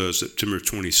 This was September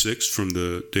 26th from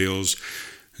the Dale's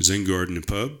Zen Garden and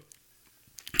Pub.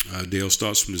 Dale's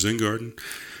thoughts from the Zen Garden.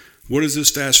 What is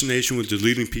this fascination with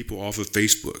deleting people off of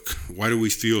Facebook? Why do we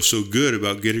feel so good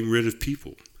about getting rid of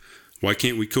people? Why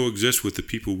can't we coexist with the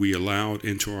people we allowed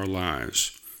into our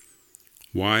lives?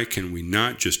 Why can we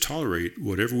not just tolerate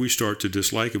whatever we start to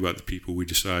dislike about the people we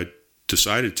decided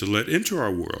to let into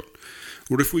our world?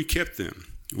 What if we kept them?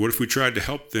 What if we tried to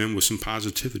help them with some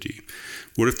positivity?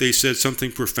 What if they said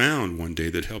something profound one day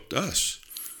that helped us?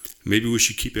 Maybe we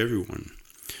should keep everyone.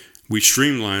 We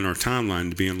streamline our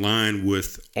timeline to be in line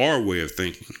with our way of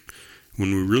thinking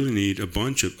when we really need a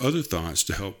bunch of other thoughts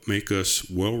to help make us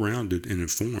well-rounded and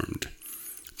informed.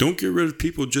 Don't get rid of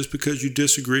people just because you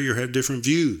disagree or have different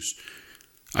views.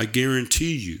 I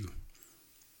guarantee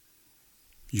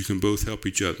you can both help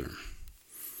each other.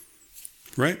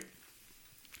 Right?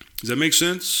 Does that make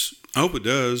sense? I hope it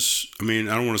does. I mean,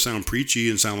 I don't want to sound preachy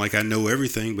and sound like I know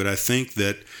everything, but I think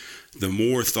that the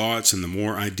more thoughts and the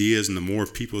more ideas and the more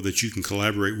people that you can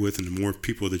collaborate with and the more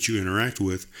people that you interact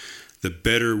with, the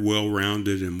better,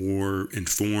 well-rounded and more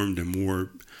informed and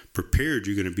more prepared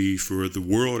you're going to be for the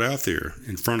world out there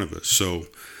in front of us. So,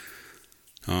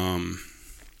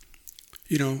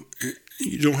 you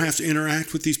don't have to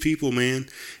interact with these people, man.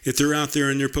 If they're out there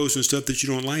and they're posting stuff that you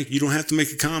don't like, you don't have to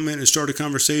make a comment and start a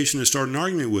conversation and start an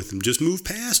argument with them. Just move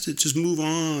past it. Just move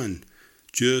on.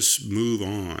 Just move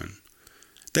on.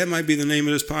 That might be the name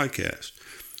of this podcast.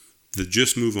 The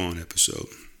Just Move On episode.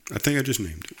 I think I just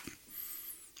named it.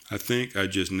 I think I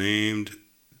just named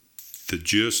the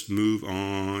Just Move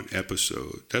On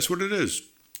episode. That's what it is.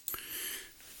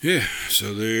 Yeah,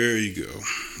 so there you go.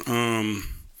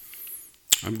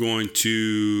 I'm going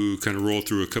to kind of roll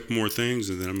through a couple more things,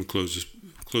 and then I'm going to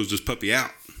close this puppy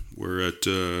out. We're at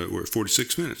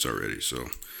 46 minutes already. So,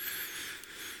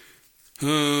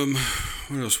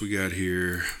 what else we got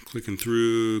here? Clicking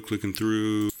through.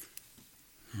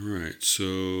 All right,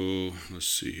 so let's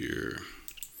see here.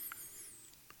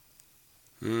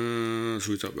 So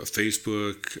we talk about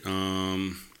Facebook.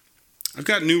 I've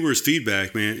got numerous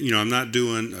feedback, man.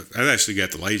 I've actually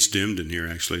got the lights dimmed in here,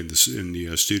 actually, in the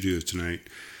studio tonight.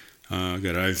 I've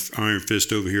got Iron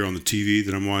Fist over here on the TV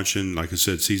that I'm watching. Like I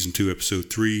said, season 2, episode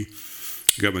 3.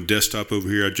 I got my desktop over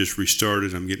here. I just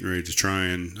restarted. I'm getting ready to try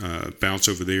and bounce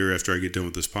over there after I get done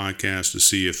with this podcast to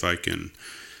see if I can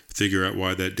figure out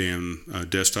why that damn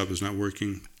desktop is not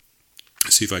working.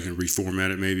 See if I can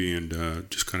reformat it maybe and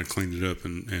just kind of clean it up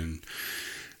and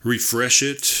refresh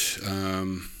it.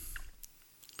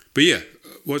 But yeah,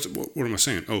 what am I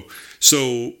saying? Oh,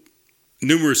 so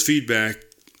numerous feedback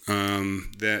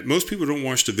that most people don't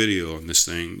watch the video on this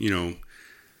thing.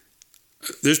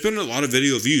 There's been a lot of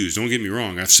video views. Don't get me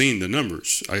wrong. I've seen the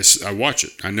numbers. I watch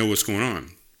it. I know what's going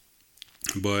on.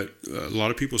 But a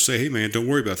lot of people say, hey, man, don't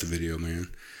worry about the video, man.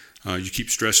 You keep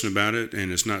stressing about it,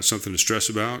 and it's not something to stress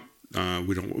about.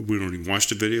 We don't even watch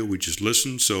the video. We just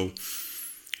listen. So,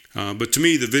 but to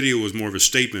me, the video was more of a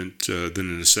statement than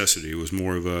a necessity. It was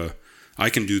more of a,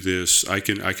 I can do this. I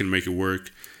can make it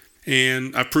work.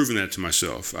 And I've proven that to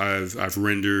myself. I've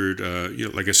rendered,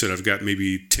 like I said, I've got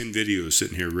maybe 10 videos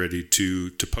sitting here ready to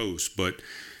post, but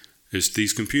it's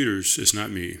these computers. It's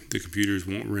not me. The computers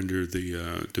won't render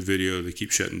the video. They keep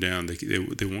shutting down.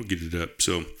 They won't get it up.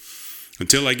 So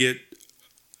until I get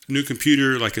a new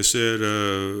computer, like I said,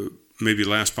 maybe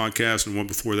last podcast and one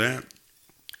before that,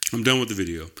 I'm done with the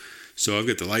video. So I've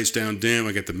got the lights down dim.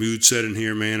 I got the mood set in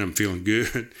here, man. I'm feeling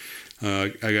good.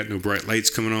 I got no bright lights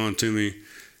coming on to me.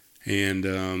 And,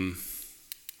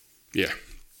 yeah,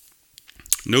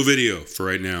 no video for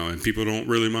right now, and people don't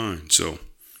really mind. So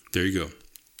there you go.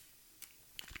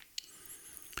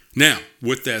 Now,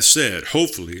 with that said,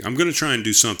 hopefully, I'm going to try and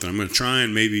do something. I'm going to try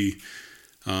and maybe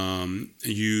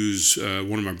use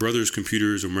one of my brother's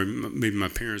computers or maybe my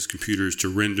parents' computers to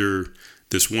render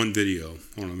this one video.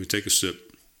 Hold on, let me take a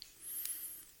sip.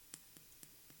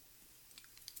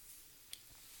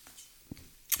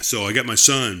 So I got my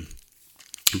son,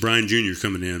 Brian Jr.,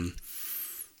 coming in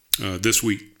this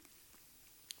week,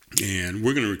 and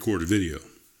we're going to record a video.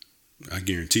 I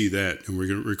guarantee that, and we're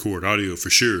going to record audio for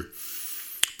sure,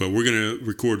 but we're going to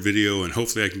record video, and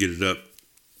hopefully I can get it up.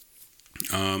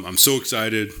 I'm so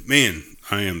excited. Man,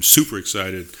 I am super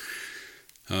excited.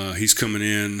 He's coming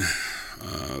in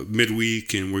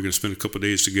midweek, and we're going to spend a couple of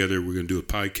days together. We're going to do a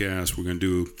podcast. We're going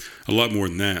to do a lot more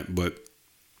than that, but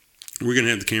we're going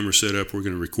to have the camera set up. We're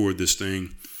going to record this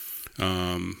thing.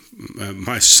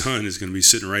 My son is going to be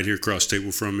sitting right here across the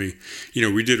table from me.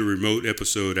 We did a remote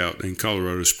episode out in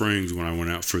Colorado Springs when I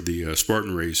went out for the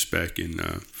Spartan race back in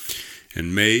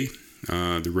May.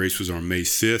 The race was on May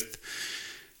 5th.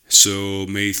 So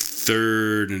May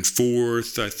 3rd and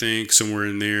 4th, I think, somewhere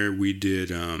in there, we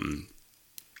hit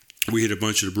a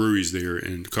bunch of the breweries there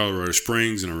in Colorado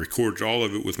Springs, and I recorded all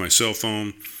of it with my cell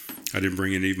phone. I didn't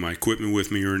bring any of my equipment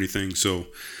with me or anything, so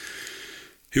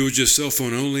it was just cell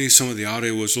phone only. Some of the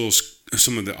audio was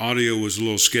a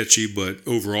little sketchy, but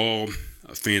overall,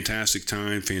 a fantastic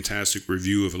time, fantastic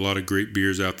review of a lot of great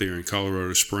beers out there in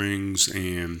Colorado Springs,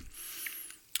 and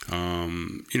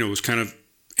it was kind of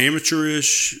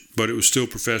amateurish, but it was still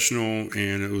professional,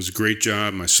 and it was a great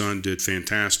job. My son did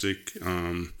fantastic.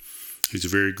 He's a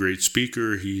very great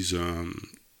speaker. He's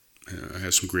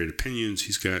has some great opinions.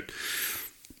 He's got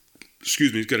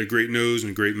a great nose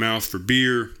and a great mouth for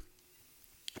beer.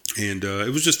 And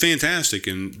it was just fantastic.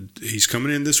 And he's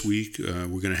coming in this week. We're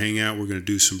going to hang out. We're going to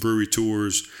do some brewery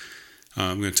tours.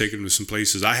 I'm going to take him to some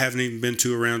places I haven't even been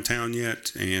to around town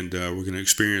yet. And we're going to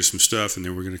experience some stuff. And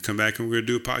then we're going to come back and we're going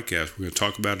to do a podcast. We're going to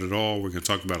talk about it all. We're going to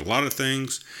talk about a lot of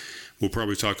things. We'll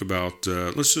probably talk about,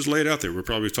 let's just lay it out there. We'll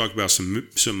probably talk about some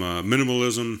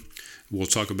minimalism. We'll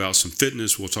talk about some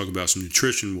fitness. We'll talk about some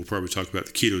nutrition. We'll probably talk about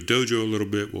the Keto Dojo a little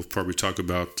bit. We'll probably talk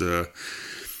about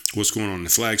what's going on in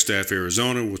Flagstaff,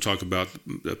 Arizona. We'll talk about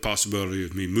the possibility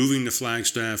of me moving to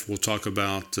Flagstaff. We'll talk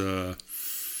about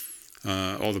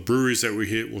all the breweries that we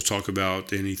hit. We'll talk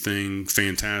about anything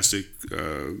fantastic,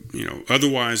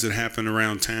 otherwise that happened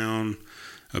around town,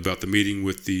 about the meeting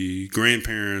with the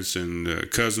grandparents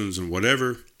and cousins and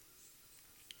whatever.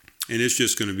 And it's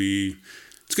just going to be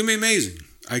amazing.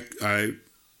 I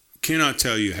cannot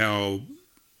tell you how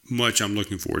much I'm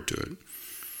looking forward to it.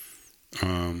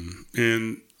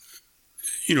 And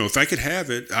if I could have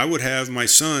it, I would have my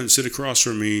son sit across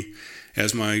from me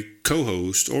as my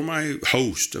co-host or my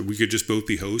host. We could just both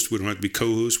be hosts. We don't have to be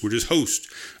co-hosts. We're just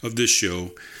hosts of this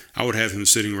show. I would have him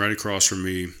sitting right across from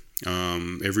me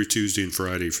every Tuesday and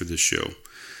Friday for this show.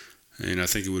 And I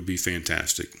think it would be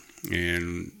fantastic.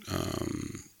 And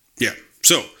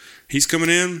so he's coming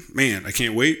in. Man, I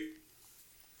can't wait.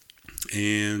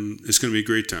 And it's going to be a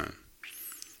great time.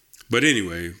 But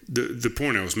anyway, the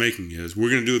point I was making is we're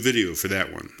going to do a video for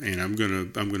that one, and I'm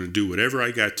gonna do whatever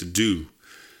I got to do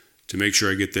to make sure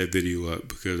I get that video up,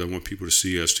 because I want people to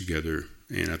see us together,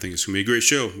 and I think it's going to be a great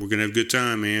show. We're going to have a good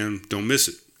time, man. Don't miss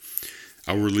it.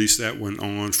 I'll release that one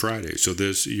on Friday. So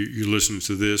you're listening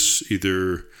to this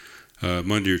either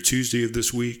Monday or Tuesday of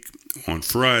this week. On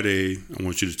Friday, I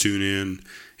want you to tune in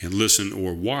and listen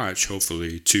or watch,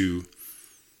 hopefully, to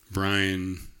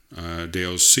Brian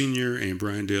Dales Sr. and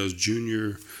Brian Dales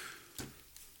Jr.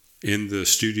 in the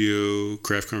studio,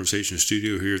 Craft Conversation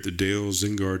studio here at the Dales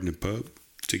Zen Garden and Pub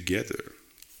together.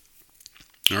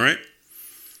 All right.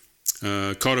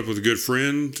 Caught up with a good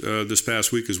friend this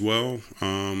past week as well.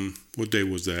 What day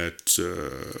was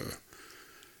that?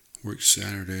 Worked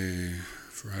Saturday,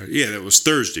 Friday. Yeah, that was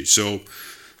Thursday. So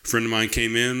a friend of mine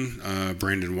came in,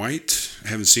 Brandon White. I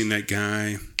haven't seen that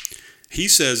guy. He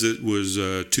says it was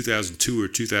 2002 or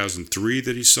 2003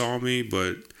 that he saw me,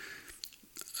 but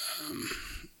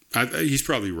he's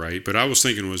probably right. But I was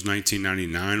thinking it was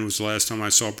 1999 was the last time I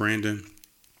saw Brandon.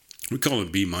 We call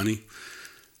him B Money.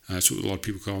 That's what a lot of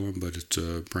people call him, but it's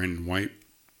Brandon White.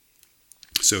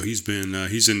 So he's in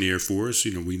the Air Force.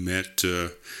 We met, I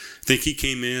think he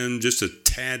came in just a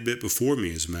tad bit before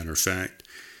me, as a matter of fact.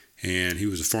 And he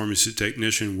was a pharmacy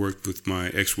technician, worked with my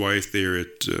ex-wife there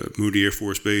at Moody Air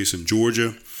Force Base in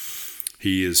Georgia.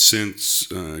 He has since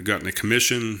gotten a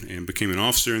commission and became an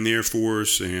officer in the Air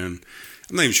Force. And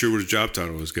I'm not even sure what his job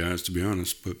title is, guys, to be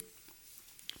honest. But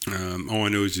all I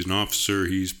know is he's an officer.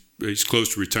 He's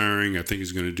close to retiring. I think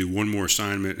he's going to do one more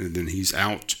assignment, and then he's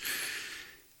out.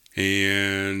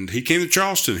 And he came to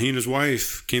Charleston. He and his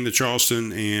wife came to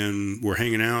Charleston and were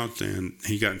hanging out. And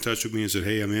he got in touch with me and said,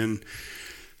 "Hey, I'm in.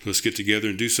 Let's get together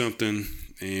and do something."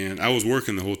 And I was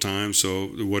working the whole time, so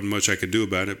there wasn't much I could do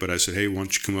about it. But I said, "Hey, why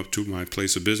don't you come up to my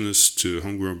place of business, to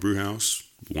Homegrown Brew House,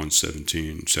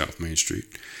 117 South Main Street,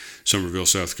 Summerville,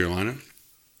 South Carolina.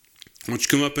 Why don't you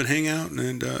come up and hang out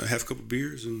and have a couple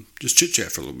beers and just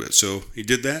chit-chat for a little bit?" So he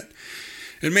did that.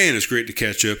 And man, it's great to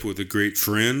catch up with a great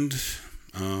friend.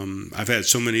 I've had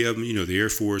so many of them. The Air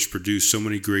Force produced so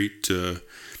many great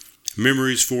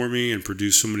memories for me and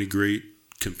produced so many great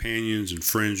companions and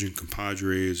friends and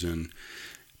compadres and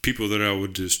people that I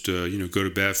would just go to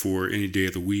bat for any day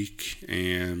of the week.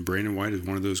 And Brandon White is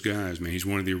one of those guys, man. He's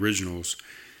one of the originals.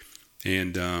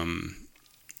 And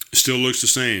still looks the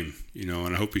same,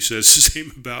 and I hope he says the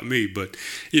same about me. But,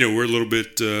 we're a little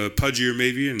bit pudgier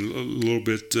maybe and a little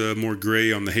bit more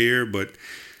gray on the hair. But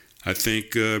I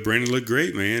think Brandon looked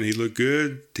great, man. He looked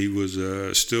good. He was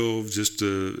still just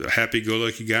a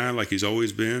happy-go-lucky guy like he's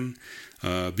always been.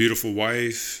 Beautiful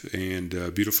wife and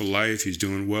beautiful life. He's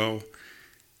doing well.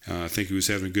 I think he was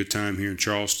having a good time here in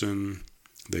Charleston.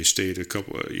 They stayed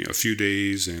a few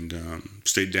days and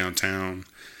stayed downtown.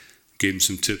 Gave him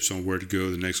some tips on where to go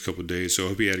the next couple of days. So I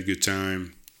hope he had a good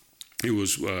time. It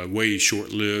was way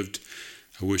short-lived.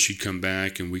 I wish he'd come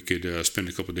back and we could spend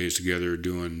a couple of days together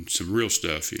doing some real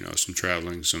stuff, some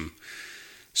traveling, some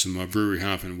brewery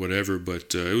hopping, whatever.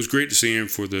 But it was great to see him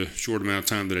for the short amount of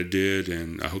time that I did,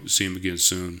 and I hope to see him again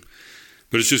soon.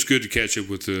 But it's just good to catch up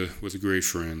with a great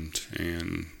friend,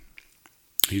 and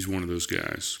he's one of those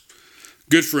guys.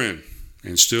 Good friend,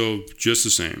 and still just the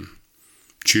same.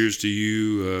 Cheers to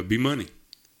you, B Money.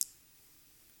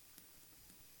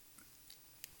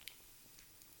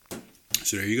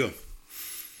 So there you go.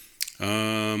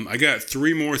 I got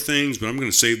 3 more things, but I'm going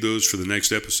to save those for the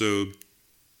next episode.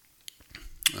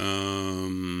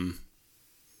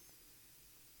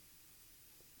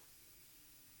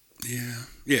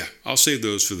 Yeah, I'll save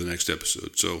those for the next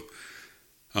episode. So,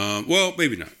 well,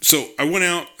 maybe not. So I went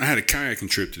out. I had a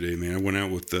kayaking trip today, man. I went out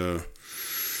with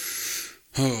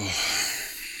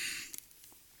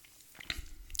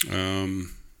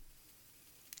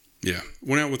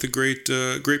went out with a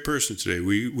great person today.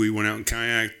 We went out and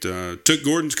kayaked. Took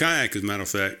Gordon's kayak, as a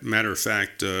matter of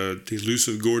fact. The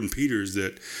elusive Gordon Peters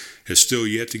that has still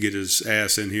yet to get his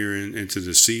ass in here into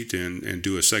the seat and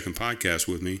do a second podcast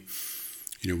with me.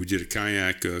 We did a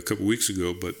kayak a couple weeks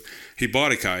ago, but he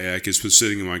bought a kayak. It's been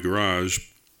sitting in my garage,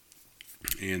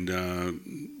 and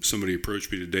somebody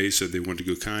approached me today, said they wanted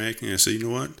to go kayaking. I said, you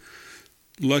know what?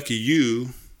 Lucky you,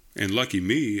 and lucky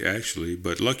me, actually,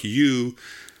 but lucky you,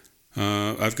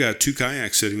 I've got 2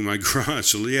 kayaks sitting in my garage.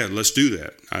 So, yeah, let's do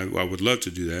that. I would love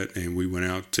to do that. And we went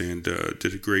out and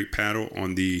did a great paddle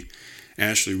on the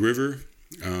Ashley River.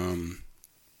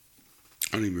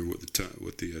 I don't even remember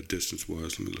what the distance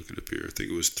was. Let me look it up here. I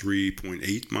think it was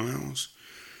 3.8 miles.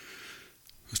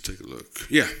 Let's take a look.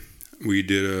 Yeah, we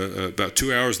did about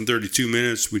 2 hours and 32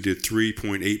 minutes. We did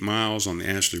 3.8 miles on the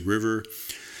Ashley River,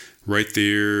 right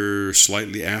there,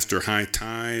 slightly after high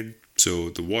tide. So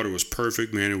the water was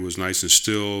perfect, man. It was nice and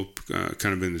still,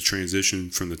 kind of in the transition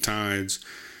from the tides.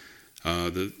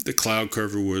 The cloud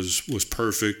cover was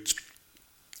perfect.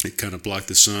 It kind of blocked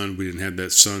the sun. We didn't have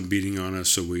that sun beating on us,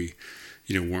 so we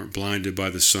weren't blinded by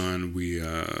the sun. We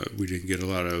didn't get a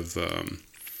lot of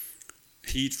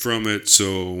heat from it,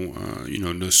 so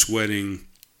no sweating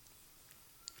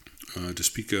to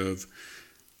speak of.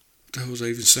 What the hell was I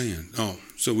even saying? Oh,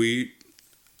 so we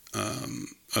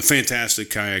a fantastic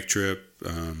kayak trip.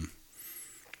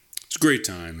 It's a great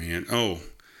time, man. Oh,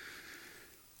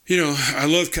 I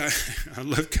love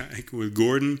kayaking with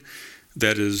Gordon.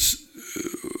 That is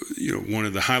one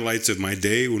of the highlights of my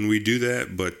day when we do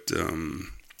that. But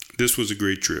this was a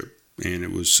great trip, and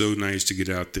it was so nice to get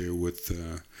out there with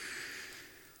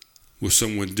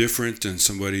someone different and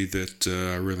somebody that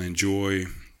I really enjoy,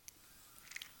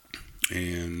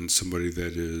 and somebody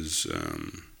that is.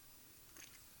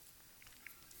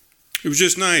 It was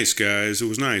just nice, guys. It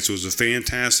was nice. It was a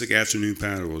fantastic afternoon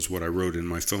paddle, is what I wrote in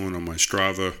my phone on my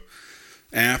Strava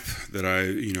app that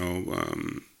I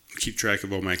keep track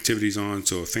of all my activities on.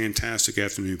 So a fantastic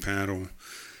afternoon paddle.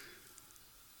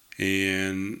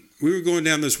 And we were going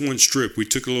down this one strip. We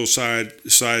took a little side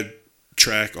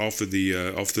track off of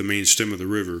the main stem of the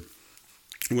river.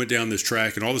 We went down this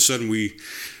track, and all of a sudden we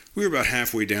were about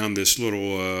halfway down this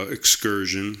little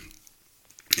excursion,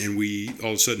 and we all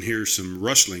of a sudden hear some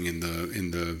rustling in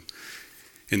the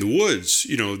woods.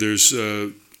 There's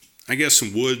I guess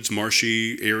some woods,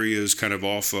 marshy areas kind of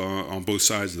off on both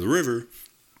sides of the river.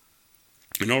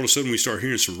 And all of a sudden we start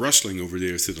hearing some rustling over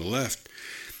there to the left.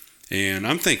 And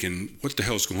I'm thinking, what the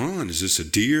hell's going on? Is this a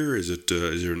deer? Is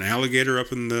there an alligator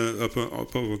up on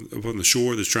the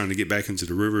shore that's trying to get back into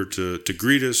the river to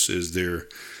greet us? Is there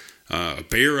a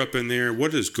bear up in there?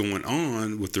 What is going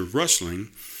on with the rustling?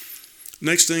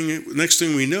 Next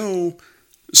thing we know,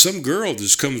 some girl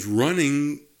just comes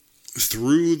running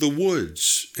through the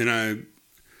woods, and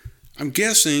I'm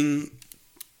guessing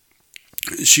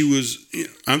she was.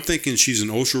 I'm thinking she's an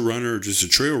ultra runner or just a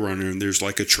trail runner, and there's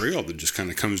like a trail that just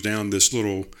kind of comes down this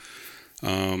little.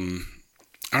 I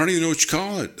don't even know what you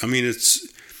call it. I mean,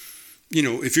 it's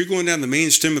if you're going down the main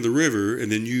stem of the river,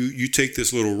 and then you take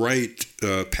this little right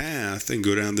path and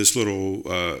go down this little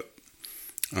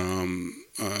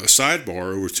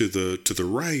sidebar over to the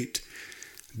right.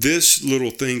 This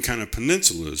little thing kind of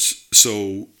peninsulas.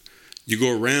 So you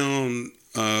go around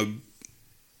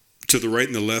to the right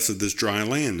and the left of this dry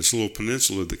land, this little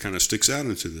peninsula that kind of sticks out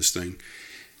into this thing.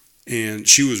 And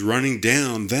she was running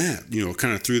down that,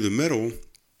 kind of through the middle.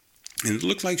 And it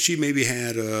looked like she maybe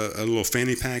had a little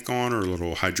fanny pack on, or a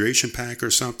little hydration pack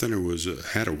or something, or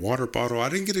had a water bottle. I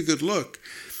didn't get a good look.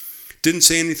 Didn't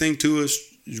say anything to us.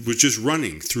 Was just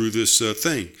running through this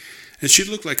thing. And she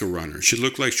looked like a runner. She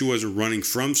looked like she wasn't running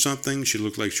from something. She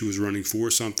looked like she was running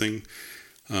for something,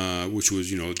 which was,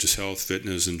 just health,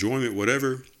 fitness, enjoyment,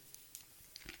 whatever.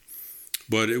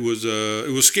 But it was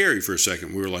scary for a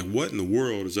second. We were like, what in the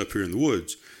world is up here in the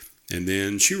woods? And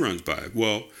then she runs by.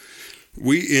 Well,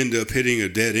 we end up hitting a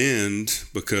dead end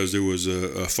because there was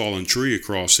a fallen tree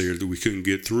across there that we couldn't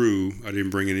get through. I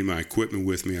didn't bring any of my equipment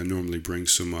with me. I normally bring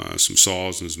some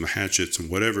saws and some hatchets and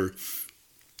whatever.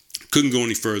 Couldn't go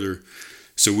any further.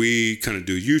 So we kind of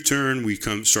do a U-turn. We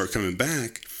start coming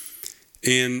back.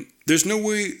 And there's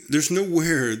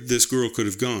nowhere this girl could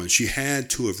have gone. She had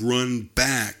to have run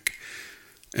back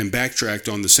and backtracked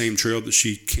on the same trail that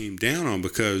she came down on,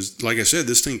 because, like I said,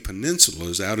 this thing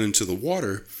peninsulas out into the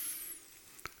water.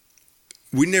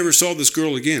 We never saw this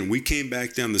girl again. We came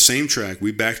back down the same track.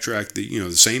 We backtracked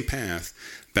the same path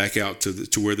back out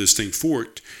to where this thing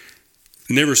forked.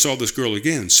 Never saw this girl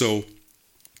again. So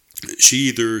she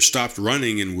either stopped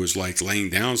running and was like laying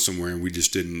down somewhere and we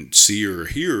just didn't see her or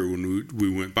hear her when we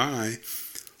went by,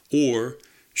 or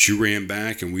she ran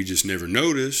back and we just never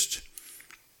noticed,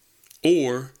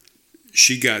 or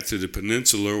she got to the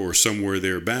peninsula or somewhere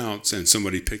thereabouts and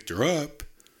somebody picked her up,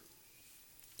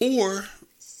 or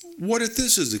what if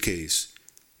this is the case?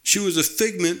 She was a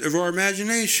figment of our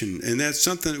imagination, and that's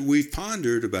something that we've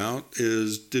pondered about,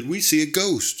 is did we see a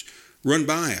ghost run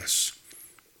by us?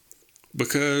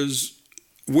 Because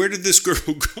where did this girl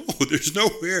go? There's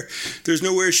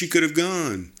nowhere she could have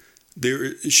gone.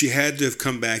 She had to have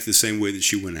come back the same way that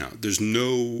she went out. There's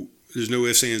no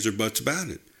ifs, ands, or buts about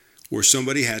it. Or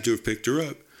somebody had to have picked her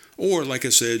up. Or, like I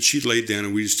said, she laid down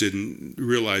and we just didn't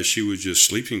realize she was just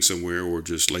sleeping somewhere, or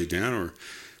just laid down,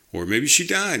 or maybe she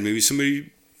died. Maybe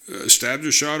somebody stabbed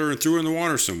her, shot her, and threw her in the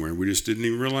water somewhere. We just didn't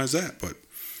even realize that. But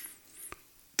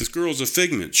this girl's a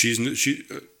figment. She's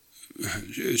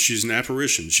an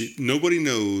apparition. Nobody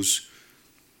knows,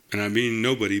 and I mean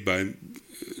nobody by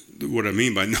what I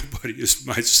mean by nobody is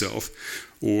myself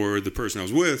or the person I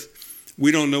was with.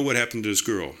 We don't know what happened to this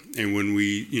girl. And when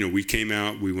we came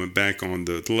out, we went back on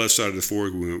the left side of the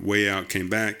fork. We went way out, came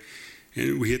back,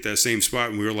 and we hit that same spot.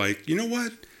 And we were like, you know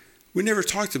what? We never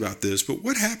talked about this, but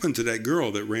what happened to that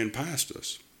girl that ran past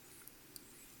us?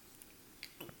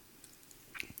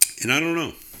 And I don't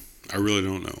know. I really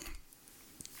don't know.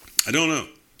 I don't know.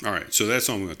 All right, so that's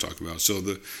all I'm going to talk about. So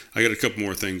I got a couple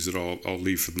more things that I'll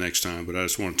leave for the next time, but I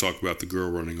just want to talk about the girl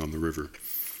running on the river.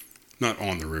 Not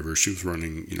on the river. She was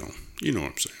running, you know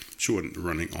what I'm saying. She wasn't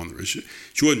running on the river.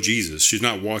 She wasn't Jesus. She's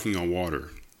not walking on water,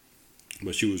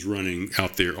 but she was running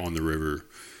out there on the river,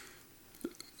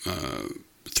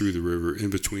 through the river, in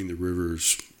between the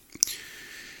rivers.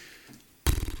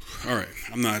 All right,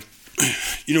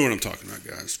 you know what I'm talking about,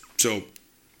 guys. So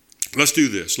let's do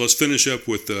this. Let's finish up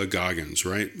with Goggins,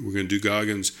 right? We're going to do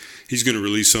Goggins. He's going to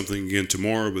release something again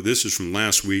tomorrow, but this is from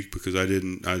last week because I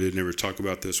didn't ever talk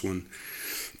about this one.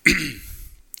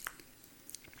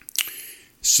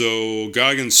 So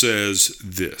Goggins says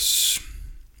this,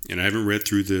 and I haven't read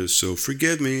through this, so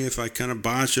forgive me if I kind of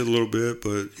botch it a little bit,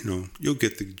 but you'll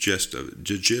get the gist of it.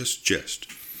 Gist.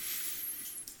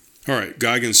 All right,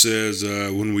 Goggins says,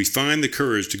 when we find the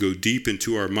courage to go deep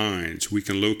into our minds, we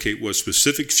can locate what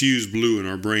specific fuse blew in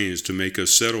our brains to make us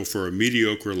settle for a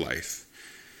mediocre life.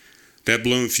 That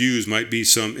blown fuse might be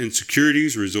some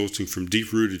insecurities resulting from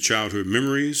deep-rooted childhood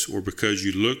memories, or because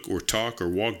you look or talk or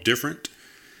walk different.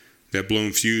 That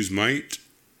blown fuse might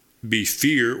be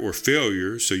fear or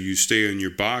failure, so you stay in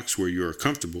your box where you are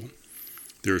comfortable.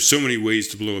 There are so many ways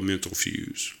to blow a mental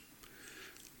fuse.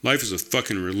 Life is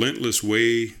fucking relentless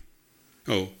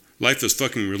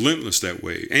that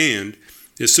way, and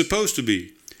it's supposed to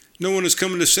be. No one is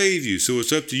coming to save you, so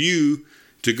it's up to you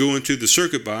to go into the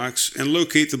circuit box and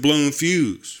locate the blown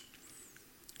fuse.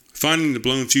 Finding the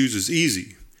blown fuse is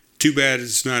easy. Too bad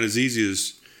it's not as easy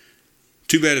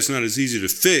to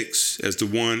fix as the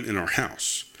one in our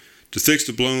house. To fix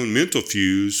the blown mental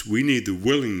fuse, we need the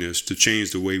willingness to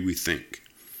change the way we think.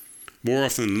 More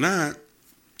often than not,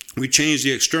 we change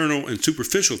the external and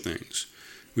superficial things.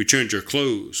 We change our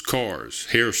clothes, cars,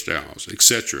 hairstyles,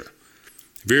 etc.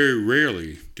 Very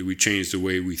rarely do we change the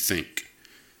way we think.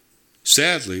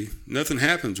 Sadly, nothing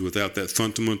happens without that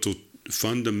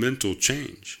fundamental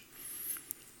change.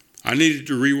 I needed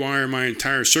to rewire my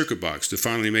entire circuit box to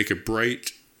finally make a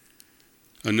bright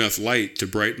enough light to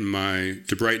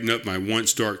brighten up my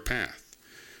once dark path.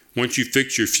 Once you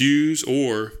fix your fuse,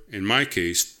 or in my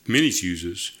case, many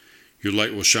fuses, your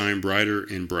light will shine brighter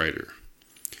and brighter.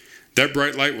 That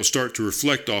bright light will start to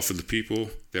reflect off of the people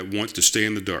that want to stay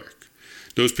in the dark.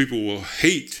 Those people will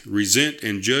hate, resent,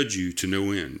 and judge you to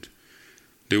no end.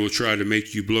 They will try to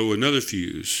make you blow another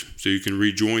fuse so you can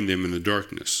rejoin them in the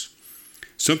darkness.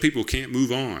 Some people can't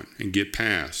move on and get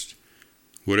past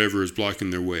whatever is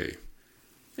blocking their way.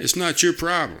 It's not your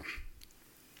problem.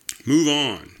 Move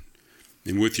on,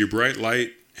 and with your bright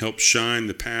light, help shine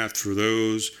the path for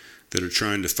those that are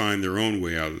trying to find their own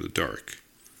way out of the dark.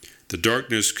 The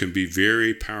darkness can be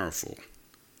very powerful.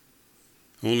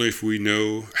 Only if we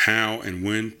know how and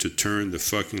when to turn the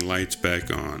fucking lights back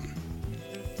on.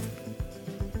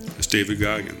 That's David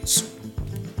Goggins.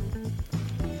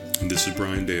 And this is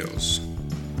Brian Dales.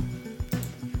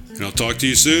 And I'll talk to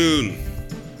you soon.